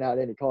 not calling out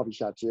any coffee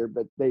shops here,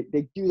 but they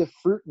do the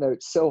fruit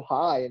notes so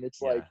high. And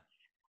it's like, Yeah.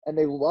 and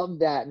they love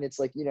that. And it's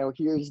like,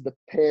 here's the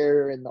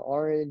pear and the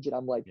orange. And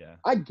I'm like, Yeah.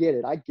 I get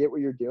it. I get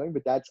what you're doing,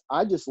 but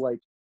I just like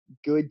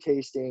good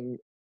tasting,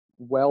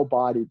 well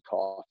bodied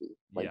coffee.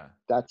 Like Yeah.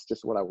 that's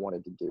just what I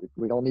wanted to do.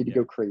 We don't need to Yeah.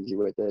 go crazy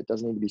with it. It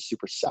doesn't need to be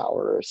super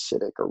sour or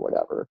acidic or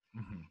whatever.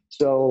 Hmm.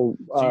 So,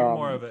 So you're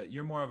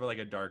more of a like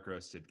a dark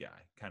roasted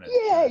guy kind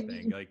yeah, of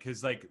thing. Like,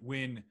 cause like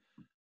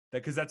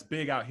cause that's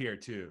big out here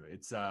too.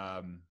 It's,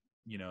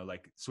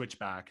 like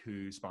Switchback,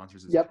 who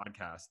sponsors this yep,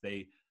 podcast.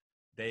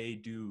 They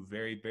do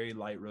very, very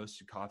light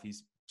roasted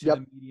coffees to yep,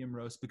 the medium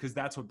roast because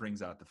that's what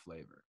brings out the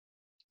flavor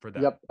for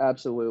them. yep,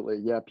 absolutely.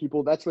 Yeah,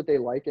 people, that's what they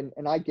like. And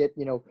I get,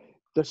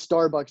 the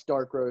Starbucks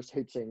dark roast,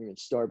 hate saying even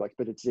Starbucks,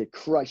 but they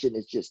crush it.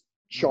 It's just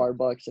Mm,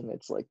 Charbucks and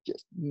it's like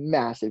just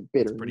massive it's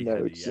bitter pretty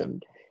heavy. notes Yeah.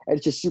 and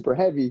it's just super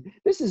heavy.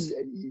 This is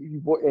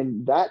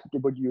and that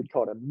what you would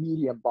call it a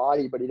medium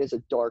body, but it is a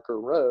darker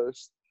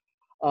roast.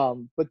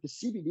 But the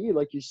CBD,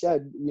 like you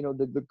said,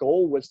 the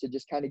goal was to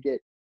just kind of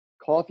get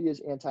coffee is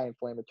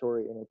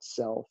anti-inflammatory in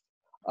itself,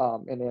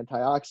 an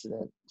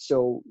antioxidant.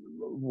 So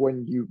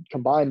when you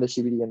combine the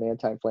CBD and the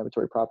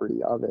anti-inflammatory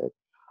property of it,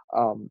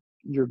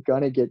 you're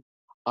gonna get.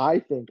 I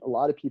think a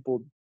lot of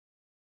people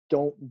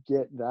don't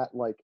get that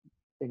like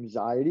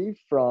anxiety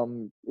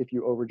from if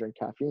you overdrink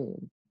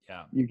caffeine.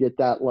 Yeah. You get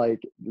that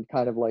like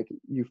kind of like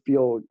you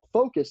feel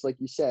focused, like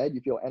you said, you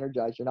feel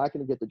energized. You're not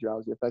going to get the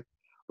drowsy effect,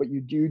 but you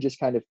do just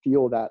kind of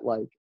feel that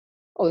like,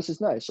 oh, this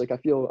is nice. Like I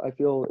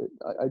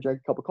drank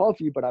a cup of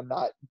coffee, but I'm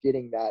not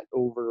getting that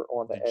over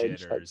on the The edge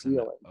type jitters and the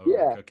feeling.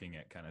 Yeah, overcooking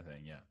it kind of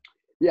thing. Yeah.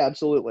 yeah,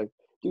 absolutely,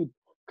 dude.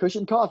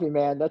 Cushion coffee,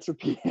 man. That's what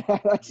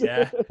that's,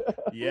 Yeah.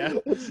 Yeah.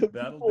 that's what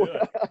That'll people. do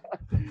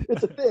it.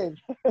 It's a thing.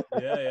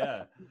 Yeah,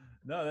 yeah.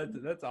 No,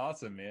 that's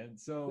awesome, man.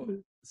 So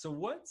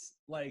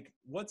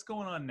what's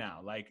going on now?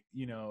 Like,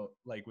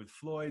 like with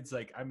Floyd's,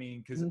 like, I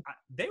mean, because Mhm.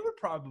 they were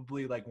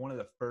probably like one of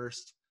the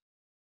first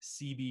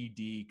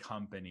CBD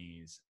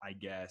companies, I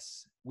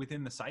guess,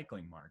 within the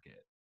cycling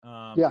market.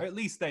 Yeah. Or at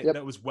least that Yep.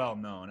 that was well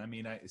known. I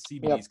mean, Yep.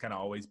 CBD's kind of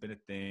always been a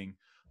thing.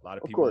 A lot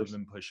of Of people have course.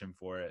 been pushing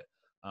for it.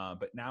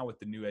 But now with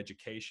the new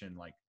education,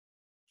 like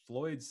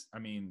Floyd's, I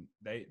mean,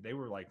 they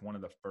were like one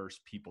of the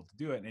first people to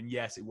do it. And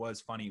yes, it was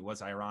funny. It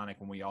was ironic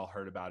when we all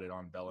heard about it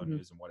on Bello Mhm.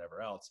 News and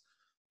whatever else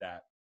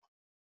that,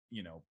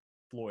 you know,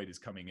 Floyd is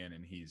coming in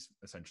and he's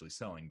essentially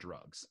selling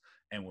drugs.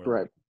 And we're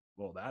Right. like,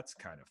 well, that's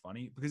kind of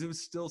funny because it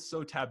was still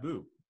so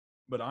taboo.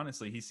 But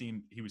honestly,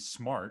 he was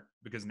smart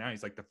because now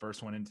he's like the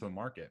first one into the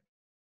market.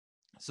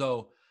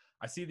 So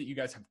I see that you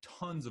guys have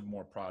tons of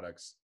more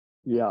products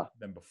Yeah.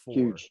 than before.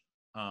 Huge.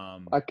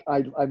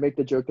 I make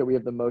the joke that we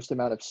have the most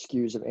amount of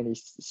SKUs of any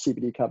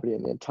CBD company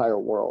in the entire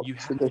world. You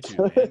It's have to,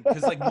 ridiculous. man,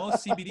 because like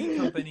most CBD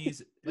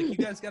companies, like you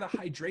guys got a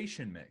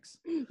hydration mix.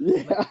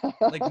 Yeah.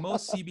 Like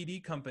most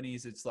CBD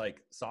companies, it's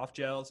like soft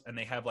gels, and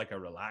they have like a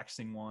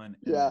relaxing one,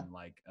 and Yeah. then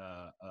like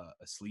a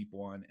sleep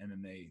one, and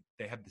then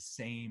they have the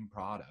same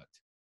product,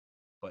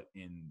 but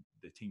in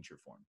the tincture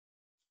form.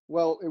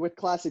 Well, with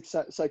classic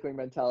cycling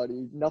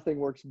mentality, nothing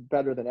works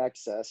better than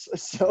excess.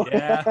 So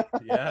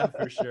Yeah,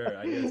 for sure.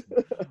 I guess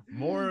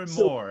more and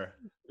so more.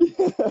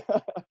 Yeah,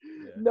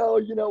 no,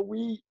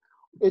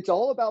 it's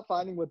all about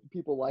finding what the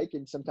people like,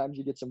 and sometimes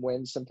you get some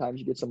wins, sometimes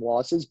you get some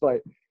losses,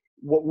 but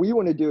what we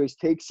want to do is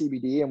take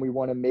CBD and we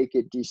want to make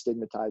it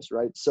destigmatized,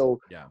 right? So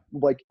yeah,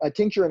 like a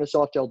tincture and a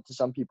soft gel to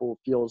some people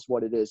feels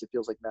what it is. It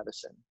feels like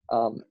medicine.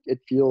 It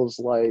feels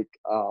like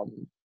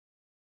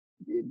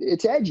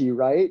it's edgy,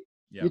 right?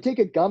 yeah, You take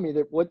a gummy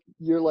that what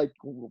you're like,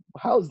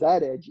 how's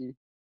that edgy?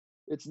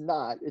 It's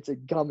not. It's a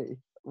gummy, yeah,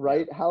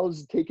 right?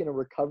 How's taking a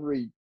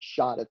recovery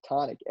shot of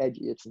tonic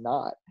edgy? It's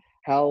not.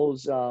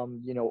 How's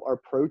our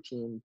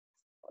protein?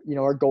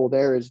 Our goal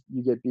there is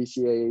you get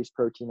BCAAs,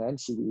 protein, and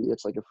CBD.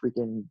 It's like a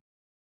freaking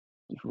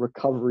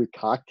recovery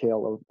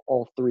cocktail of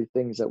all three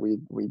things that we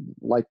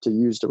like to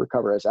use to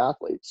recover as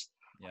athletes.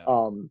 yeah,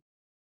 Um,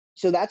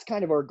 so that's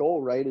kind of our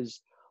goal, right?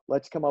 Is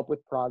let's come up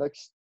with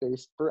products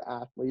based for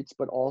athletes,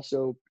 but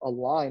also a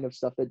line of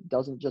stuff that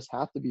doesn't just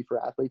have to be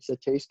for athletes,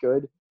 that taste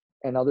good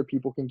and other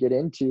people can get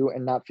into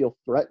and not feel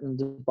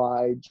threatened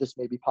by just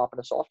maybe popping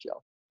a soft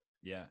gel.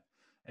 yeah.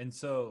 And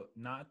so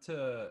not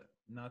to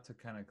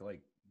kind of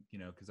like,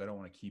 because I don't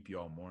want to keep you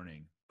all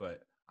morning,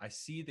 but I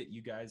see that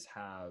you guys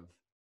have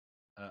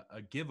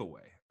a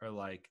giveaway, or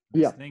like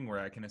this Yeah. thing where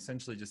I can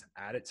essentially just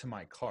add it to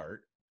my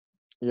cart,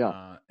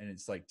 Yeah. and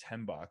it's like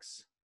 $10.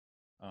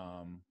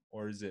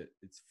 Or is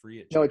it's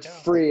free at No, it's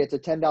checkout? free. It's a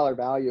 $10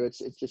 value. It's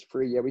just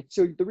free. Yeah.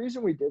 So the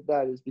reason we did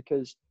that is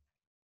because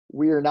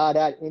we are not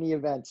at any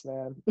events,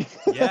 man.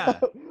 Yeah,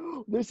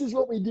 This is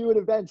what we do at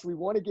events. We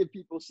want to give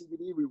people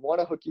CBD. We want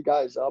to hook you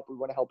guys up. We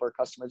want to help our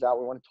customers out.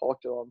 We want to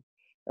talk to them.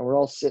 And we're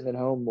all sitting at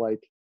home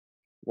like,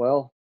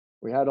 well,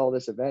 we had all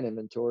this event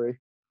inventory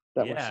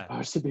that was yeah.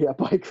 supposed to be at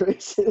bike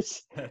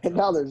races, That's and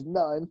now awesome. there's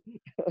none.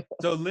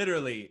 So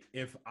literally,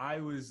 if I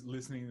was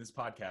listening to this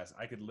podcast,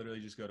 I could literally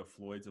just go to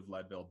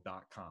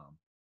floydsofleadville.com,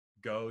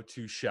 go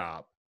to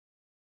shop,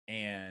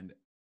 and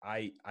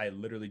I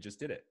literally just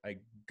did it. I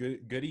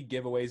goodie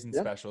giveaways and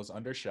Yeah. specials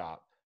under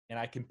shop, and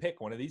I can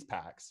pick one of these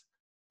packs,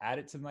 add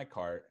it to my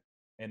cart,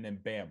 and then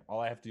bam, all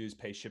I have to do is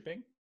pay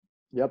shipping,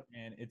 Yep.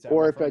 and it's at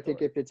Or my if I front think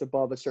door. if it's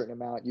above a certain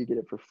amount, you get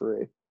it for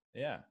free.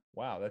 Yeah.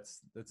 Wow,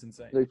 that's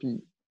insane. So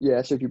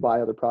if you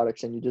buy other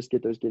products and you just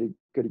get those goodie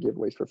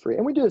giveaways for free.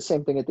 And we do the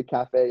same thing at the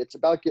cafe. It's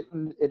about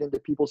getting it into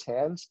people's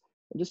hands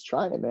and just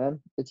trying it, man.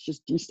 It's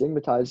just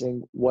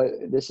destigmatizing what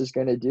this is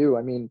going to do.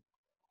 I mean,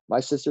 my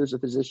sister's a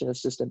physician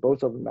assistant,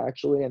 both of them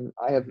actually, and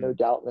I have no Hmm.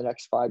 doubt in the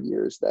next 5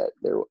 years that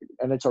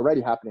and it's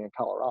already happening in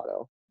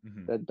Colorado,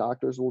 Hmm. that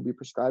doctors will be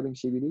prescribing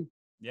CBD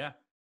Yeah.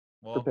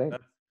 for Well, pain.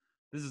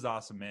 this is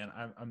awesome, man.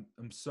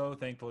 I'm so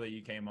thankful that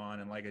you came on.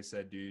 And like I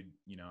said, dude,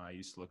 I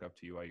used to look up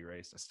to you while you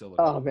raced. I still look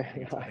up Oh to you.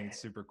 man, I think it's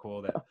super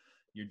cool that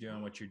you're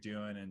doing what you're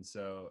doing. And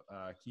so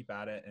keep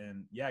at it.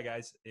 And yeah,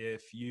 guys,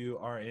 if you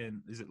are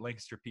is it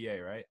Lancaster,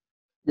 PA, right?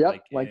 yep,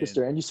 Like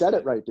Lancaster, and you said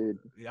it right, dude.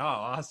 oh,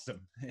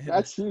 awesome. And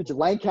That's huge.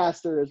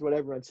 Lancaster is what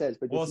everyone says,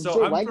 but well, if you so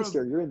say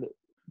Lancaster, you're in the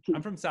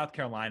I'm from South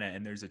Carolina,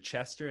 and there's a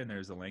Chester and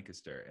there's a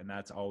Lancaster, and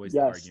that's always the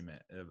yes.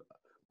 argument of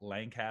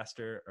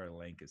Lancaster or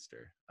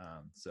Lancaster.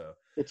 So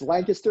It's uh,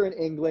 Lancaster in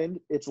England.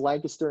 It's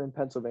Lancaster in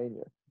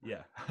Pennsylvania.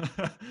 yeah,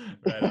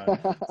 right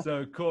on.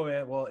 So cool,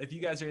 man. Well, if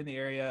you guys are in the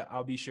area,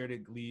 I'll be sure to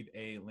leave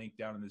a link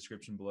down in the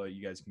description below.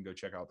 You guys can go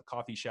check out the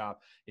coffee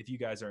shop. If you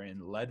guys are in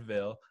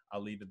Leadville,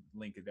 I'll leave a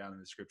link down in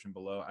the description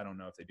below. I don't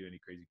know if they do any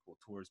crazy cool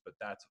tours, but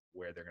that's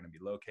where they're going to be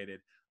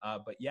located.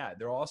 But yeah,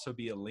 there'll also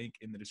be a link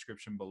in the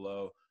description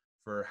below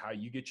for how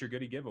you get your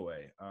goodie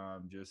giveaway.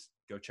 Just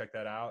go check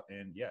that out.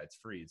 And yeah, it's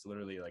free. It's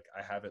literally like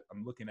I have it.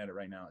 I'm looking at it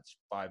right now. It's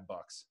 $5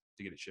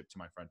 to get it shipped to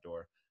my front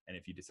door. And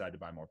if you decide to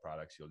buy more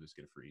products, you'll just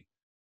get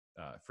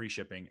a free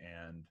shipping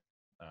and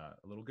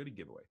a little goodie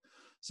giveaway.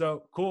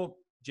 So cool.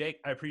 Jake,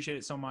 I appreciate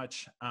it so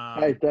much.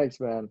 Hey, thanks,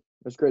 man.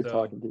 It was great So,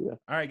 talking to you.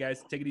 all right,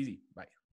 guys, take it easy. Bye.